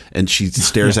Dyke, and she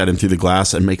stares at him through the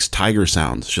glass and makes tiger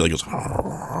sounds. She like goes,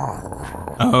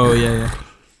 oh yeah.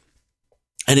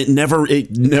 And it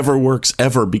never works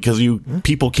ever because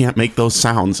people can't make those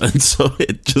sounds, and so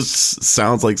it just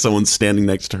sounds like someone's standing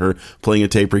next to her playing a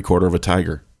tape recorder of a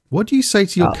tiger. What do you say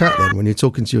to your cat then when you're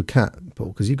talking to your cat, Paul?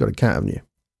 Because you've got a cat, haven't you?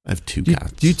 I have two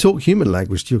cats. Do you talk human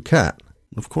language to your cat?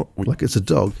 Of course, like it's a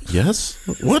dog. Yes.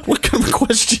 What kind of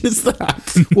question is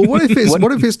that? Well, what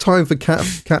if it's time for cat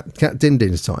din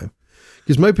din's time?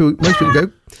 Because most people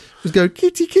go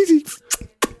kitty.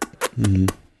 Mm-hmm.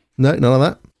 No, none of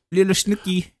that. Little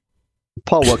Snooky.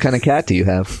 Paul, what kind of cat do you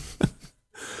have?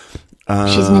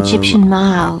 She's an Egyptian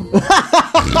Nile.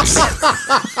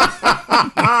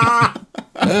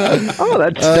 Oh,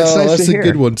 that's nice to hear. That's a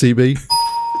good one, TB.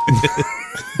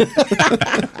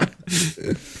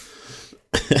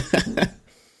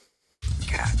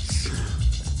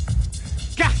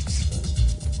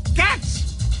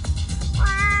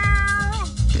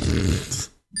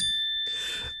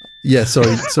 Yeah,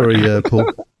 sorry,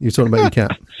 Paul. You're talking about your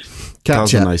cat. That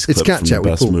was chat. A nice clip it's cat from chat. The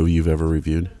best movie you've ever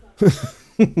reviewed.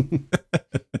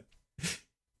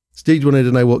 Steve wanted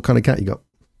to know what kind of cat you got.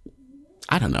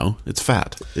 I don't know. It's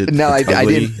fat. I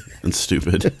didn't. And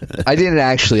stupid. I didn't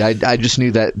actually. I just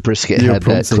knew that Brisket had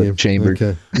that clip chambered.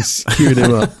 Okay. Just queuing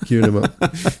him up.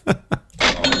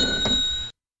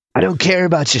 I don't care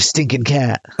about your stinking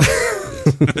cat.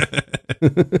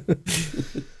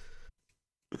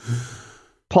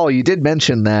 Paul, you did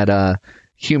mention that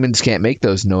humans can't make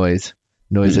those noises.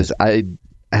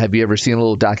 Have you ever seen a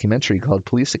little documentary called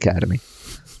Police Academy?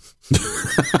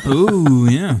 Ooh,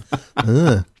 yeah.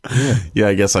 Yeah,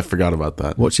 I guess I forgot about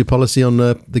that. What's your policy on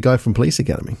the guy from Police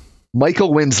Academy?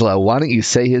 Michael Winslow. Why don't you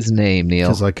say his name, Neil?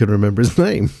 Because I couldn't remember his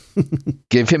name.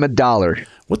 Give him $1.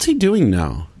 What's he doing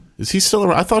now? Is he still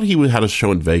around? I thought he had a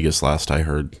show in Vegas last I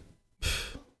heard.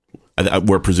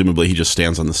 Where presumably he just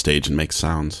stands on the stage and makes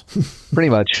sounds. Pretty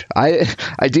much. I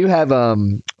do have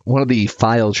one of the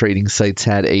file trading sites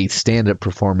had a stand-up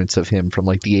performance of him from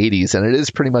like the 80s, and it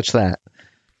is pretty much that.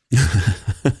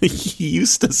 He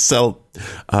used to sell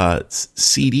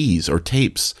CDs or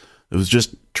tapes. It was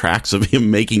just tracks of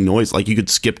him making noise. Like you could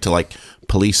skip to like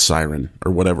Police Siren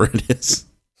or whatever it is.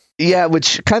 Yeah,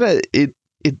 which kind of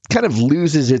it kind of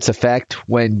loses its effect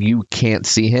when you can't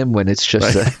see him when it's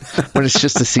just when it's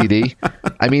just a CD.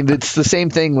 I mean, it's the same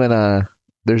thing when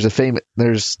there's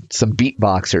some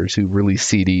beatboxers who release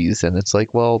CDs, and it's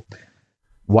like, well,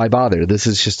 why bother? This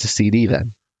is just a CD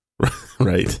then.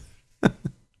 Right.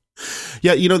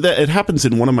 Yeah, that it happens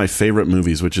in one of my favorite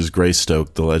movies, which is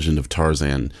Greystoke, The Legend of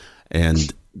Tarzan,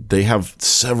 and they have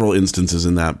several instances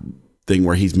in that thing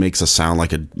where he makes a sound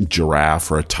like a giraffe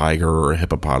or a tiger or a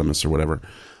hippopotamus or whatever,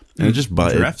 and it just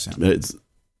giraffe sound. It's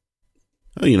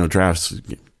giraffes.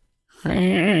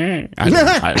 I don't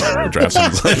know what giraffe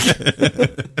sounds like. I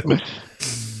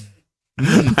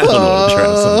don't know what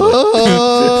giraffe sounds like.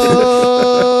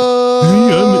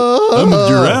 I'm a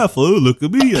giraffe. Oh, look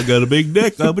at me. I got a big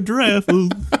neck. I'm a giraffe. Oh.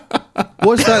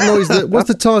 What's that noise? What's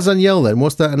the Tarzan yell then?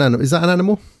 What's that an animal? Is that an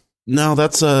animal? No,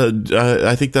 that's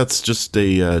I think that's just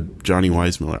a Johnny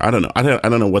Weissmuller. I don't know. I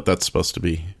don't know what that's supposed to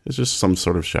be. It's just some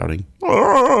sort of shouting.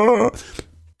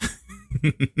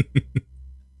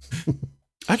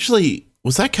 Actually,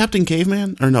 was that Captain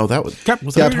Caveman? Or no, that was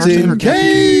Captain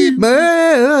Caveman.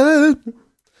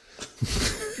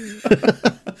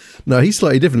 No, he's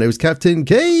slightly different. It was Captain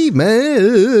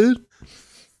Caveman.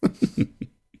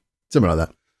 Something like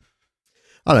that.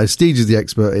 I don't know. Steege is the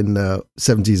expert in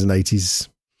 70s and 80s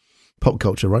pop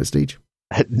culture, right, Steege?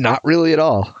 Not really at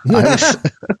all.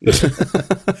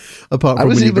 Apart from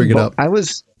when you bring it up. I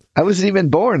wasn't even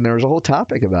born. There was a whole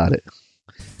topic about it.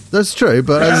 That's true,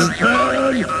 but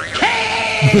there you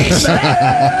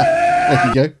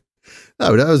go.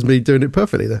 Oh, that was me doing it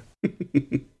perfectly there.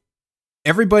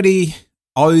 Everybody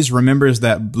always remembers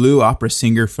that blue opera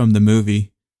singer from the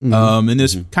movie. Mm-hmm. And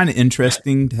it's kind of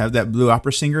interesting to have that blue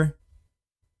opera singer.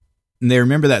 And they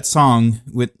remember that song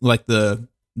with like the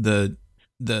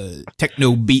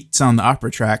techno beats on the opera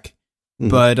track. Mm-hmm.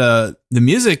 But the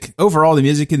music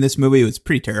in this movie was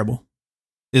pretty terrible.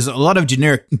 There's a lot of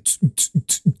generic.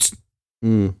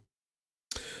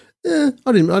 Yeah,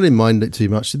 I didn't mind it too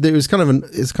much. It was kind of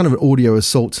an audio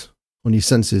assault on your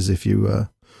senses if you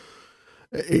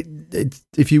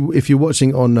if you're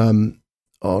watching on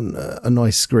a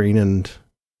nice screen and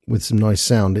with some nice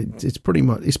sound. It's pretty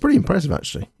impressive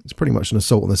actually. It's pretty much an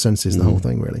assault on the senses. The whole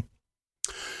thing really.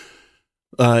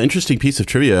 Interesting piece of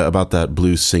trivia about that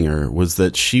blues singer was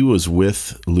that she was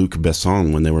with Luc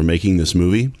Besson when they were making this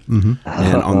movie. Mm-hmm.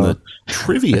 And on the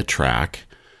trivia track,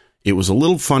 it was a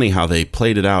little funny how they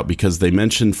played it out because they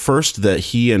mentioned first that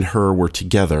he and her were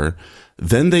together.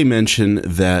 Then they mentioned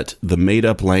that the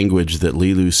made-up language that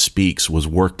Leeloo speaks was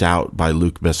worked out by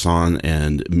Luc Besson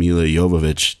and Milla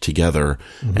Jovovich together,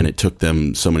 and it took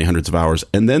them so many hundreds of hours.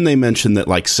 And then they mentioned that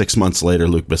like 6 months later,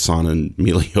 Luc Besson and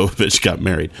Milla Jovovich got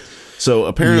married. So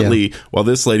apparently, while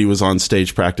this lady was on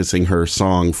stage practicing her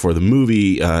song for the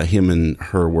movie, him and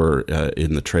her were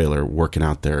in the trailer working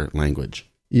out their language.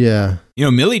 Yeah.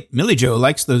 Millie Jo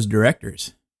likes those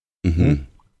directors. Mm-hmm.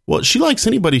 Well, she likes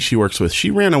anybody she works with.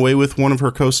 She ran away with one of her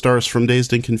co-stars from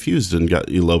Dazed and Confused and got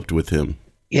eloped with him.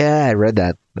 Yeah, I read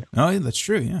that. Oh, that's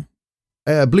true,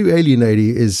 yeah. Blue Alien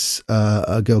Lady is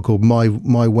a girl called Mai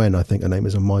Wen, I think her name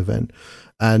is, or Mai Wen.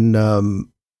 And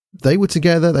they were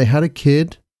together, they had a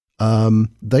kid.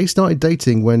 They started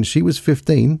dating when she was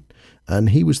 15 and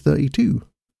he was 32.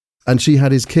 And she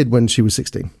had his kid when she was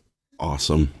 16.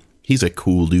 Awesome. He's a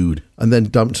cool dude. And then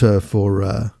dumped her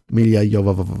for Milla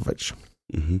Jovovich.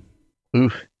 Mm-hmm.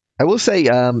 I will say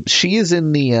she is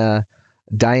in the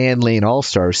Diane Lane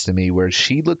All-Stars to me, where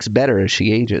she looks better as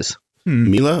she ages.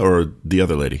 Milla or the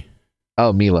other lady?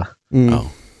 Oh, Milla.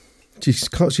 Oh. She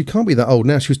can't be that old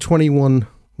now. She was 21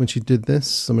 when she did this,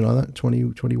 something like that,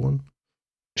 20, 21.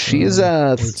 She is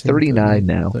 39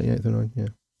 now. 38, 39, yeah.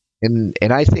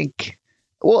 And I think,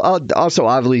 well, also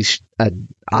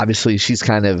obviously she's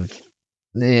kind of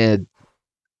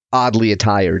oddly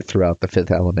attired throughout The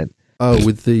Fifth Element. Oh,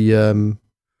 with the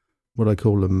what do I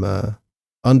call them?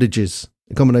 Undiges,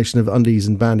 a combination of undies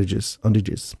and bandages.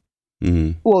 Undiges.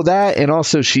 Mm-hmm. Well, that, and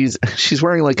also she's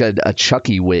wearing like a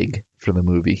Chucky wig for the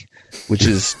movie, which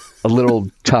is a little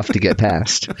tough to get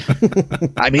past.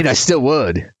 I mean, I still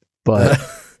would, but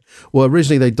Well,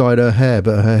 originally they dyed her hair,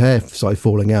 but her hair started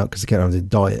falling out because they kept having to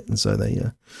dye it, and so they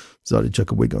decided to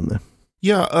chuck a wig on there.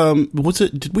 Yeah,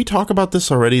 did we talk about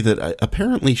this already? That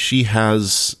apparently she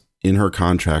has in her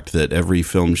contract that every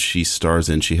film she stars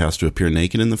in, she has to appear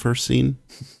naked in the first scene.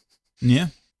 Yeah.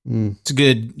 It's a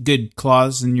good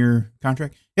clause in your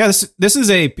contract. Yeah, this is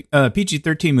a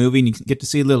PG-13 movie, and you get to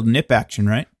see a little nip action,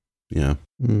 right? Yeah.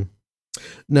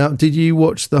 Now, did you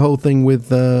watch the whole thing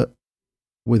with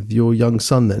your young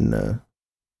son then,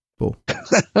 Paul?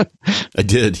 I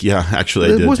did. Yeah, actually, I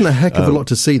did. There wasn't a heck of a lot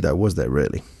to see, though, was there?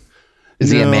 Really? Is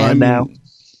he a man now?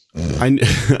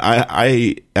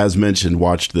 I, as mentioned,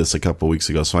 watched this a couple weeks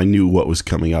ago, so I knew what was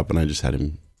coming up, and I just had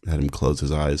him close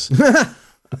his eyes.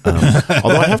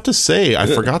 Although I have to say, I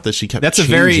forgot that she kept. That's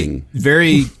changing. A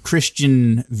very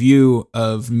Christian view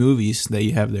of movies that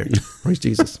you have there. Praise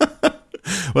Jesus.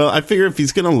 Well, I figure if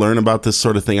he's going to learn about this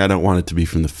sort of thing, I don't want it to be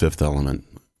from The Fifth Element.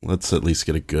 Let's at least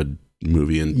get a good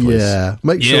movie in place. Yeah,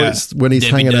 make sure it's when he's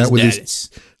hanging out with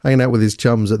his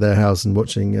chums at their house and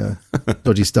watching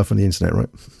dodgy stuff on the internet, right?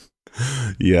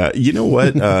 Yeah, you know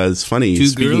what? It's funny. Two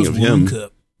Speaking girls, of one him,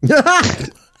 cup.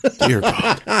 Dear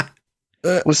God.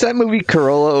 Was that movie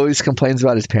Corolla always complains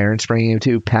about his parents bringing him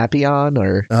to Papillon?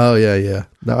 Or oh yeah,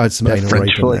 no, I had some anal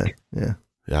French rape flick. in there.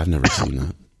 Yeah, I've never seen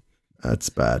that. That's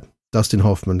bad. Dustin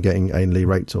Hoffman getting anally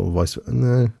raped or vice versa.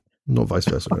 No, not vice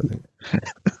versa, I don't think.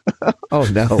 Oh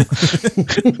no.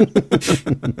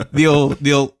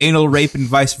 the old anal rape and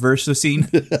vice versa scene.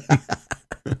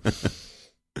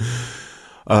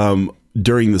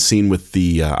 During the scene with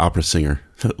the opera singer,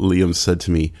 Liam said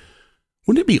to me,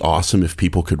 "Wouldn't it be awesome if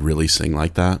people could really sing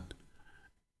like that?"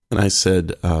 And I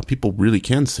said, "People really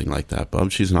can sing like that,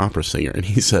 Bub. She's an opera singer." And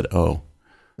he said, "Oh,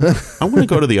 I want to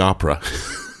go to the opera."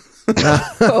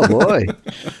 Oh boy!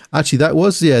 Actually, that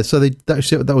was So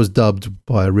that was dubbed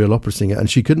by a real opera singer, and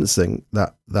she couldn't sing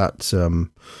that.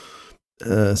 Something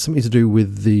to do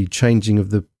with the changing of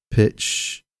the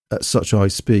pitch at such high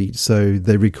speed. So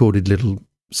they recorded little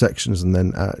sections and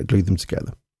then glued them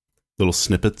together. Little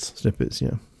snippets,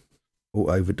 yeah, all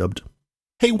overdubbed.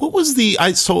 Hey, what was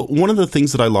so one of the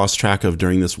things that I lost track of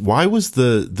during this, why was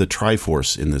the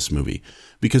Triforce in this movie?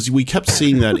 Because we kept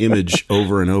seeing that image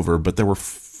over and over, but there were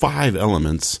 5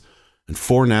 elements and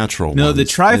 4 natural ones. No, the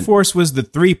Triforce was the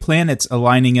 3 planets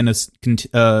aligning in a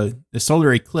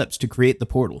solar eclipse to create the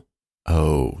portal.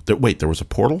 Oh, there was a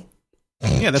portal?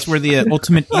 Yeah, that's where the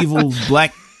ultimate evil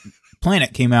black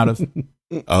planet came out of.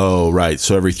 Oh, right.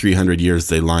 So every 300 years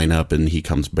they line up and he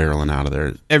comes barreling out of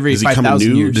there. Every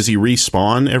 5,000 years. Does he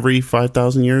respawn every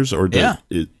 5,000 years? Or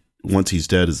once he's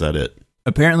dead, is that it?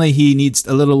 Apparently he needs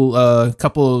a little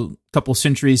couple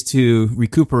centuries to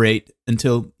recuperate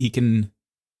until he can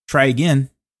try again.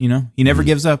 You know, he never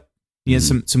gives up. He has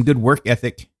some good work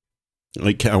ethic.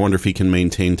 Like, I wonder if he can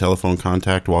maintain telephone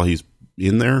contact while he's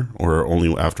in there, or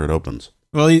only after it opens.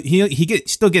 Well, he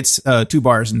still gets 2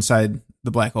 bars inside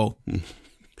the black hole.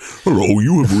 Hello,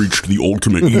 you have reached the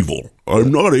ultimate evil.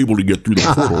 I'm not able to get through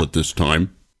the portal at this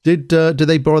time. Did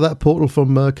they borrow that portal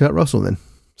from Kurt Russell then?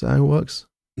 Is that how it works?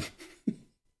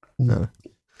 No.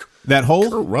 That hole?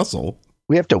 Kurt Russell?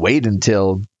 We have to wait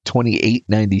until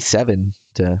 2897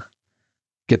 to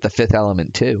get the Fifth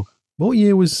Element too. What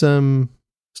year was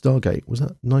Stargate? Was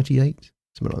that 98?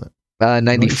 Something like that.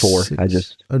 94.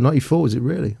 96. 94, is it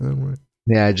really? Oh, right.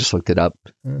 Yeah, I just looked it up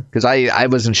because I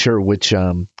wasn't sure which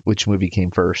movie came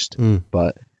first.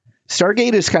 But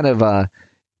Stargate is kind of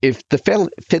if the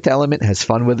Fifth Element has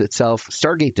fun with itself,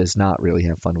 Stargate does not really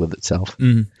have fun with itself.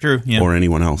 True, yeah. Or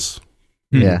anyone else.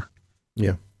 Yeah.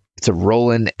 It's a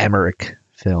Roland Emmerich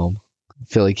film. I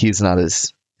feel like he's not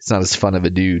as fun of a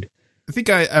dude. I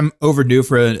think I'm overdue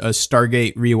for a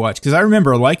Stargate rewatch because I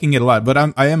remember liking it a lot, but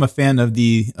I am a fan of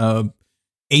the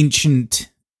ancient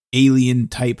alien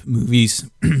type movies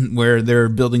where they're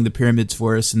building the pyramids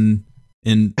for us and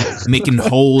making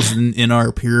holes in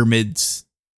our pyramids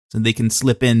so they can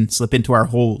slip into our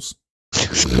holes.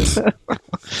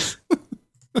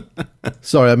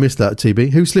 Sorry, I missed that,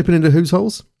 TB. Who's slipping into whose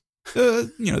holes?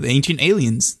 The ancient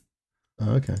aliens.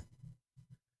 Oh, okay.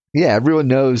 Yeah, everyone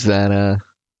knows that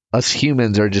us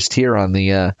humans are just here on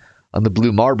the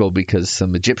blue marble because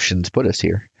some Egyptians put us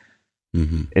here.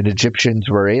 And Egyptians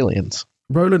were aliens.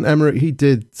 Roland Emmerich, he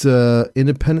did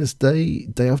Independence Day,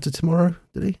 Day After Tomorrow,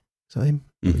 did he? Is that him?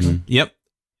 Yep.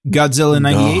 Godzilla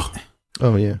 98.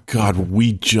 Oh, yeah. God,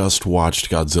 we just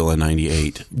watched Godzilla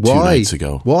 98 2 nights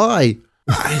ago. Why?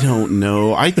 I don't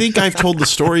know. I think I've told the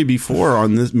story before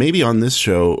on this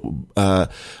show.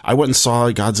 I went and saw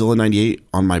Godzilla 98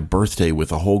 on my birthday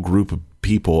with a whole group of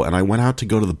people, and I went out to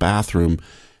go to the bathroom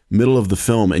middle of the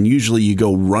film, and usually you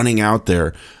go running out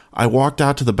there. I walked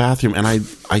out to the bathroom and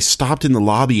I stopped in the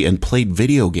lobby and played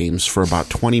video games for about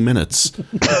 20 minutes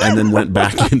and then went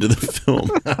back into the film.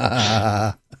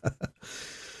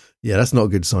 Yeah, that's not a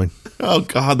good sign. Oh,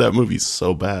 God, that movie's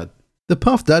so bad. The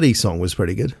Puff Daddy song was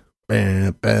pretty good.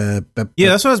 Yeah,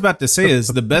 that's what I was about to say. Is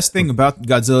the best thing about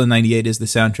Godzilla '98 is the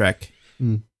soundtrack.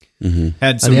 Mm-hmm.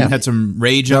 Had some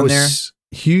rage on there.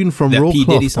 Hewn from That Raw P.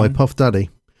 Diddy Cloth by song. Puff Daddy,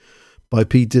 by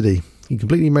P. Diddy. He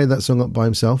completely made that song up by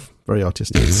himself. Very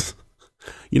artistic.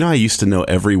 You know, I used to know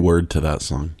every word to that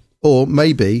song. Or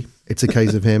maybe it's a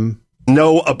case of him.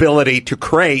 No ability to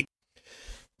create.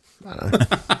 I don't know.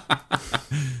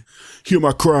 Hear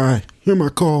my cry, hear my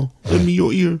call, lend me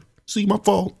your ear, see my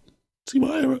fault, see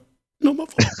my error, know my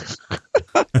fault.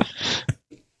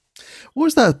 What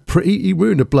was that? He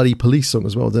ruined a bloody Police song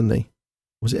as well, didn't he?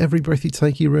 Was it Every Breath You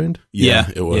Take he ruined? Yeah,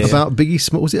 it was. Yeah. About Biggie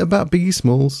Smalls? Was it about Biggie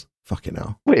Smalls? Fucking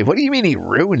hell. Wait, what do you mean he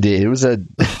ruined it? It was that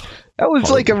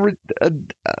was like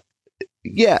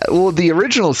yeah. Well, the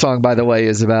original song, by the way,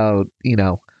 is about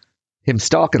him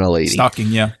stalking a lady. Stalking,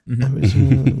 yeah.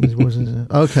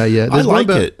 Okay, yeah. There's I one like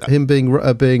about it. him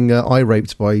being eye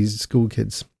raped by his school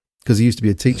kids because he used to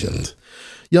be a teacher.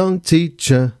 Young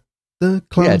teacher, the Yeah,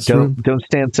 classroom. don't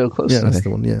stand so close. Yeah, to that's me. the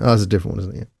one. Yeah, oh, that's a different one,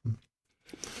 isn't it? Yeah.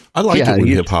 I like Yeah, it when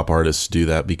you- hip hop artists do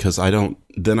that because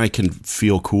then I can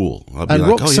feel cool. I'll be And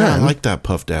like, oh yeah, I Roxanne- like that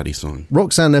Puff Daddy song.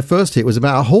 Roxanne, their first hit was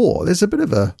about a whore. There's a bit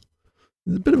of a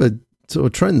sort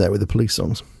of trend there with the Police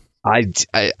songs. I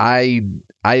didn't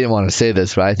want to say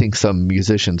this, but I think some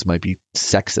musicians might be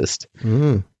sexist.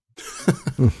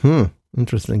 Mm-hmm.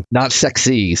 Interesting. Not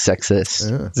sexy,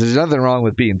 sexist. Yeah. There's nothing wrong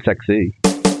with being sexy.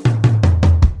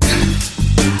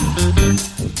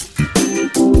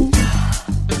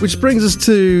 Which brings us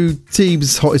to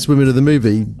Teeb's hottest women of the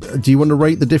movie. Do you want to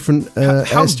rate the different How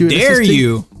air stewardesses, dare Teeb?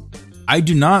 you? I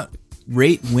do not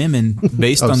rate women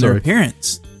based Oh, on their sorry.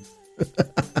 appearance.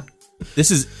 This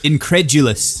is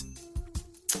incredulous.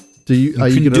 Are you going to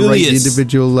rate the Condulious.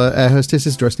 individual air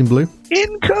hostesses dressed in blue?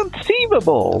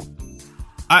 Inconceivable.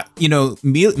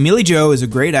 Millie Jo is a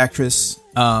great actress.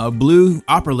 Blue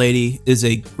Opera Lady is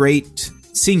a great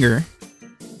singer.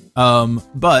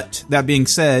 But that being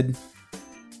said,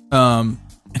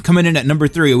 coming in at number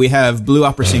 3, we have Blue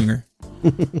Opera Singer.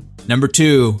 Number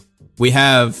 2, we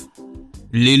have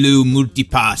Lilu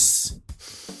Multipass.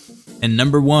 And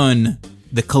number 1,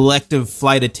 the Collective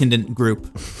Flight Attendant Group.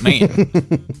 Man.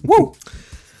 Woo!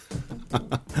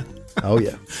 Oh,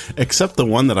 yeah. Except the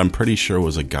one that I'm pretty sure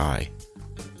was a guy.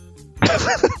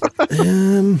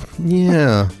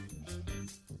 Yeah.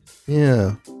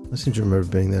 Yeah. I seem to remember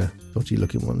being there. Dodgy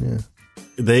looking one, yeah.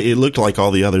 It looked like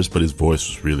all the others, but his voice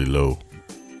was really low.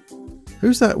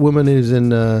 Who's that woman who's in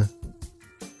Lilu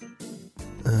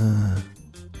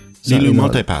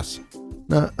Montepass.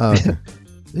 No, oh, okay.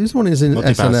 Who's the one who's in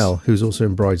Multipass. SNL who's also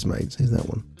in Bridesmaids? Who's that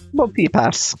one?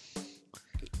 Multipass.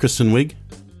 Kristen Wiig?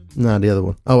 No, the other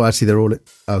one. Oh, actually, they're all.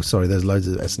 Oh, sorry, there's loads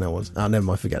of SNL ones. Oh, never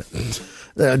mind, forget it.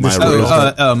 Maya This-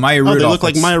 Rudolph. Maya Rudolph. Oh, they look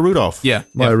like Maya Rudolph. Yeah.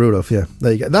 Maya Rudolph, yeah.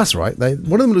 There you go. That's right. One of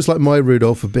them looks like Maya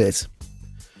Rudolph a bit.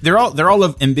 They're all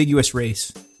of ambiguous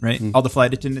race, right? All the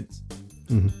flight attendants.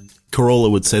 Corolla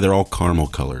would say they're all caramel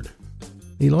colored.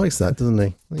 He likes that, doesn't he?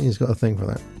 I think he's got a thing for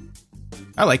that.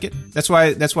 I like it. That's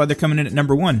why they're coming in at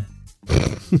number 1.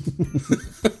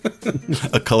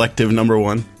 A collective number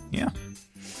 1. Yeah.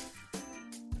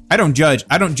 I don't judge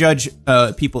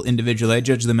people individually. I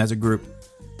judge them as a group.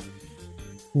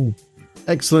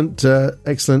 Excellent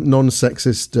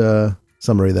non-sexist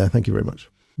summary there. Thank you very much.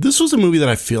 This was a movie that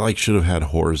I feel like should have had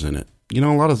whores in it. You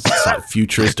know, a lot of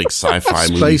futuristic sci-fi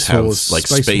movies have whores. like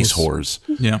space whores.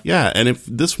 whores. Yeah. Yeah, and if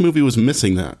this movie was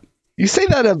missing that. You say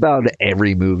that about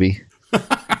every movie.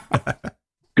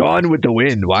 Gone with the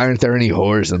Wind. Why aren't there any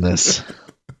whores in this?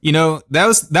 You know, that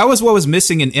was what was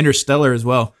missing in Interstellar as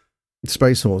well.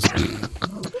 Space Horse.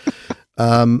 They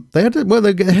had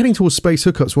they're heading towards space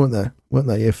hookups, weren't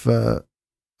they? If I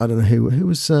don't know who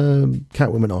was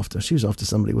Catwoman after. She was after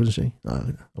somebody, wasn't she?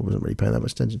 I wasn't really paying that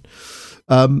much attention.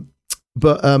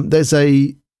 But there's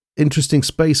a interesting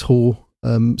space whore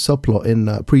subplot in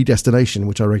Predestination,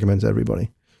 which I recommend to everybody.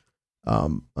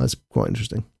 That's quite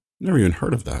interesting. Never even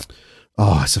heard of that.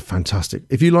 Oh, it's a fantastic.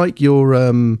 If you like your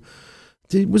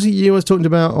was it you I was talking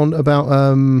about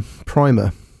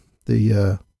Primer,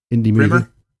 the indie movie?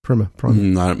 Primer.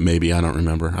 Maybe I don't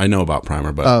remember. I know about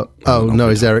Primer, but no,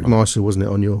 it's Eric Marshall, wasn't it,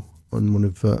 on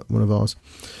one of ours?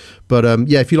 But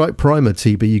yeah, if you like Primer,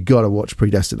 TB, you got to watch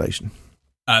Predestination.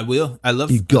 I will. I love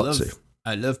to.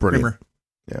 I love Brilliant. Primer.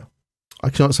 Yeah, I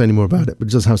can't say any more about it, but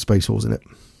it does have space whores in it.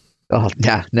 Oh,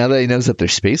 yeah. Now that he knows that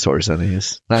there's space whores in it,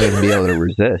 he's not going to be able to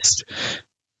resist.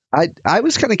 I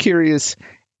was kind of curious.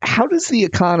 how does the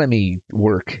economy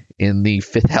work in the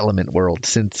Fifth Element world?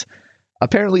 Since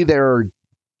apparently there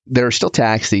are still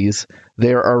taxis,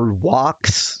 there are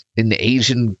walks in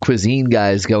Asian cuisine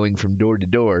guys going from door to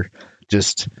door,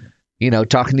 just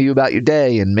talking to you about your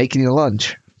day and making you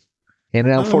lunch,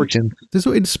 handing out fortune. There's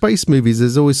in space movies.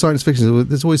 There's always science fiction.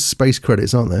 There's always space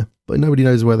credits, aren't there? But nobody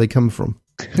knows where they come from.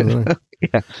 I don't know.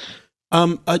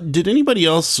 Yeah. Did anybody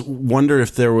else wonder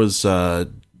if there was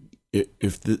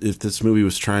if this movie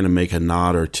was trying to make a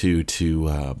nod or two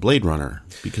to Blade Runner,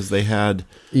 because they had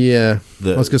I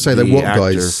was going to say that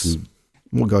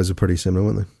what guys are pretty similar,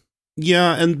 weren't they?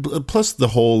 Yeah, and plus the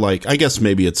whole I guess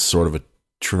maybe it's sort of a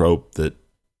trope that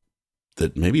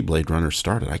maybe Blade Runner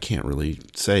started. I can't really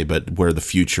say, but where the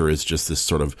future is just this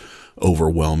sort of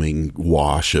overwhelming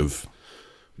wash of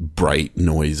bright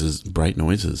noises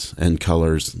and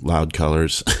colors, loud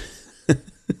colors.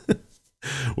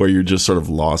 Where you're just sort of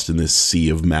lost in this sea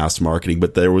of mass marketing.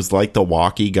 But there was the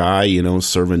walkie guy,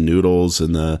 serving noodles,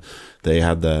 and they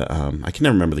had the I can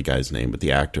never remember the guy's name, but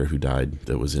the actor who died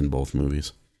that was in both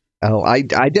movies. Oh, I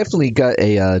definitely got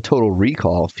a Total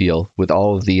Recall feel with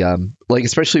all of the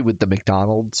especially with the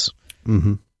McDonald's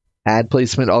ad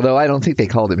placement. Although I don't think they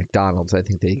called it McDonald's, I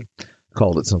think they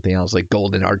called it something else, like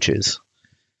Golden Arches.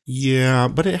 Yeah,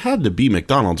 but it had to be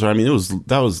McDonald's. I mean,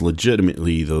 that was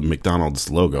legitimately the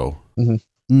McDonald's logo. Mm-hmm.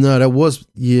 No,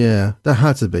 that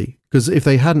had to be, because if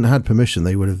they hadn't had permission,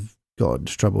 they would have got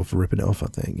into trouble for ripping it off, I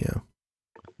think. Yeah.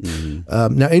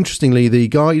 Mm-hmm. Now, interestingly, the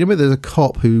guy, there's a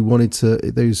cop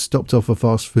who stopped off for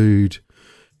fast food.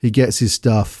 He gets his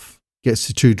stuff, gets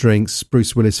the 2 drinks.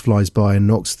 Bruce Willis flies by and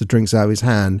knocks the drinks out of his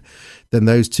hand. Then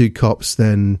those 2 cops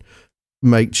then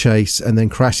make chase and then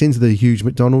crash into the huge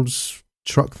McDonald's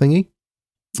truck thingy.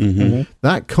 Mm-hmm.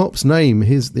 That cop's name,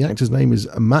 the actor's name is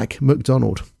Mac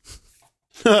McDonald.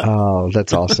 Oh,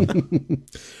 that's awesome.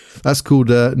 That's called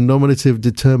nominative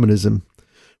determinism,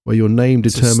 where your name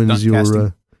determines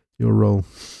your role.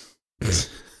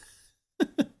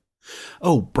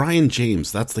 Oh, Brian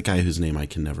James. That's the guy whose name I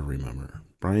can never remember.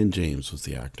 Brian James was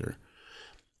the actor.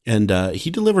 And he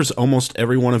delivers almost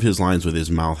every one of his lines with his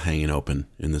mouth hanging open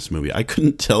in this movie. I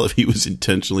couldn't tell if he was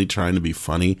intentionally trying to be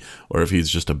funny or if he's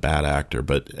just a bad actor,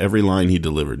 but every line he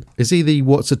delivered. Is he the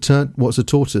what's a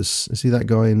tortoise? Is he that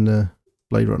guy in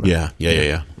Blade Runner? Yeah.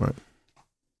 Right.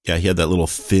 Yeah, he had that little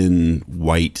thin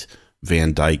white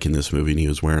Van Dyke in this movie, and he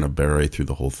was wearing a beret through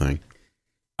the whole thing.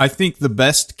 I think the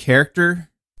best character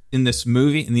in this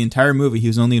movie, in the entire movie, he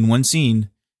was only in one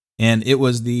scene, and it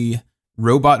was the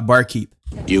robot barkeep.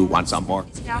 You want some more?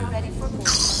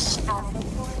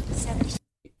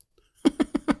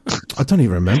 I don't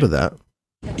even remember that.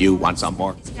 You want some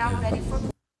more?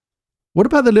 What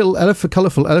about the little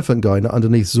colourful elephant guy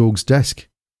underneath Zorg's desk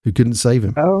who couldn't save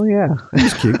him? Oh, yeah. He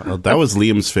was cute. That was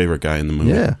Liam's favorite guy in the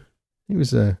movie. Yeah. He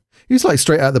was like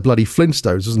straight out of the bloody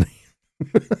Flintstones, wasn't he?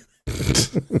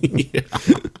 Yeah.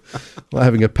 Like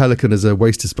having a pelican as a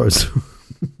waste disposal.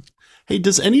 Hey,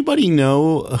 does anybody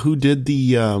know who did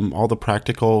the all the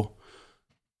practical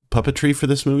puppetry for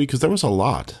this movie? Because there was a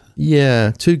lot.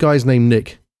 Yeah, 2 guys named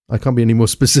Nick. I can't be any more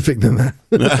specific than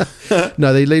that.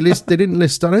 No, they didn't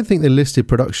list. I don't think they listed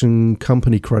production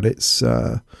company credits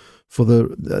for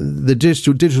the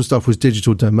digital stuff was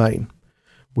Digital Domain,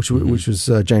 which was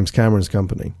James Cameron's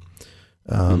company.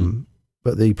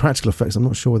 But the practical effects, I'm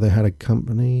not sure they had a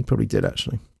company. Probably did,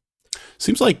 actually.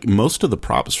 Seems like most of the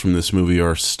props from this movie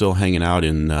are still hanging out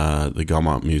in the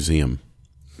Gaumont Museum,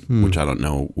 which I don't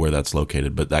know where that's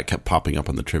located, but that kept popping up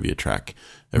on the trivia track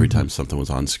every time something was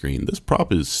on screen. This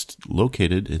prop is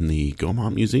located in the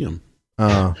Gaumont Museum.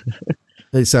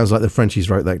 It sounds like the Frenchies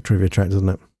wrote that trivia track, doesn't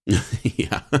it?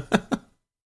 Yeah.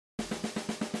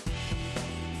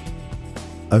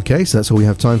 Okay, so that's all we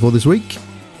have time for this week.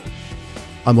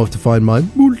 I'm off to find my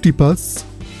multipass.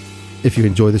 If you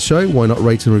enjoy the show, why not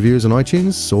rate and review us on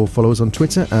iTunes or follow us on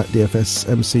Twitter at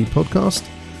DFSMC Podcast,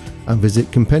 and visit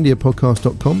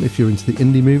compendiapodcast.com if you're into the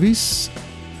indie movies.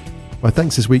 My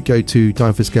thanks this week go to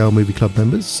Time for Scale Movie Club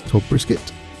members, Todd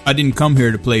Brisket. I didn't come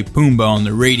here to play Pumbaa on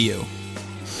the radio.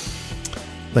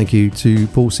 Thank you to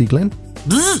Paul C. Glenn.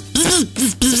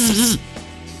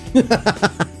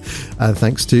 And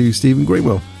thanks to Stephen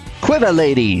Greenwell. Quiver,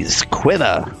 ladies,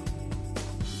 quiver.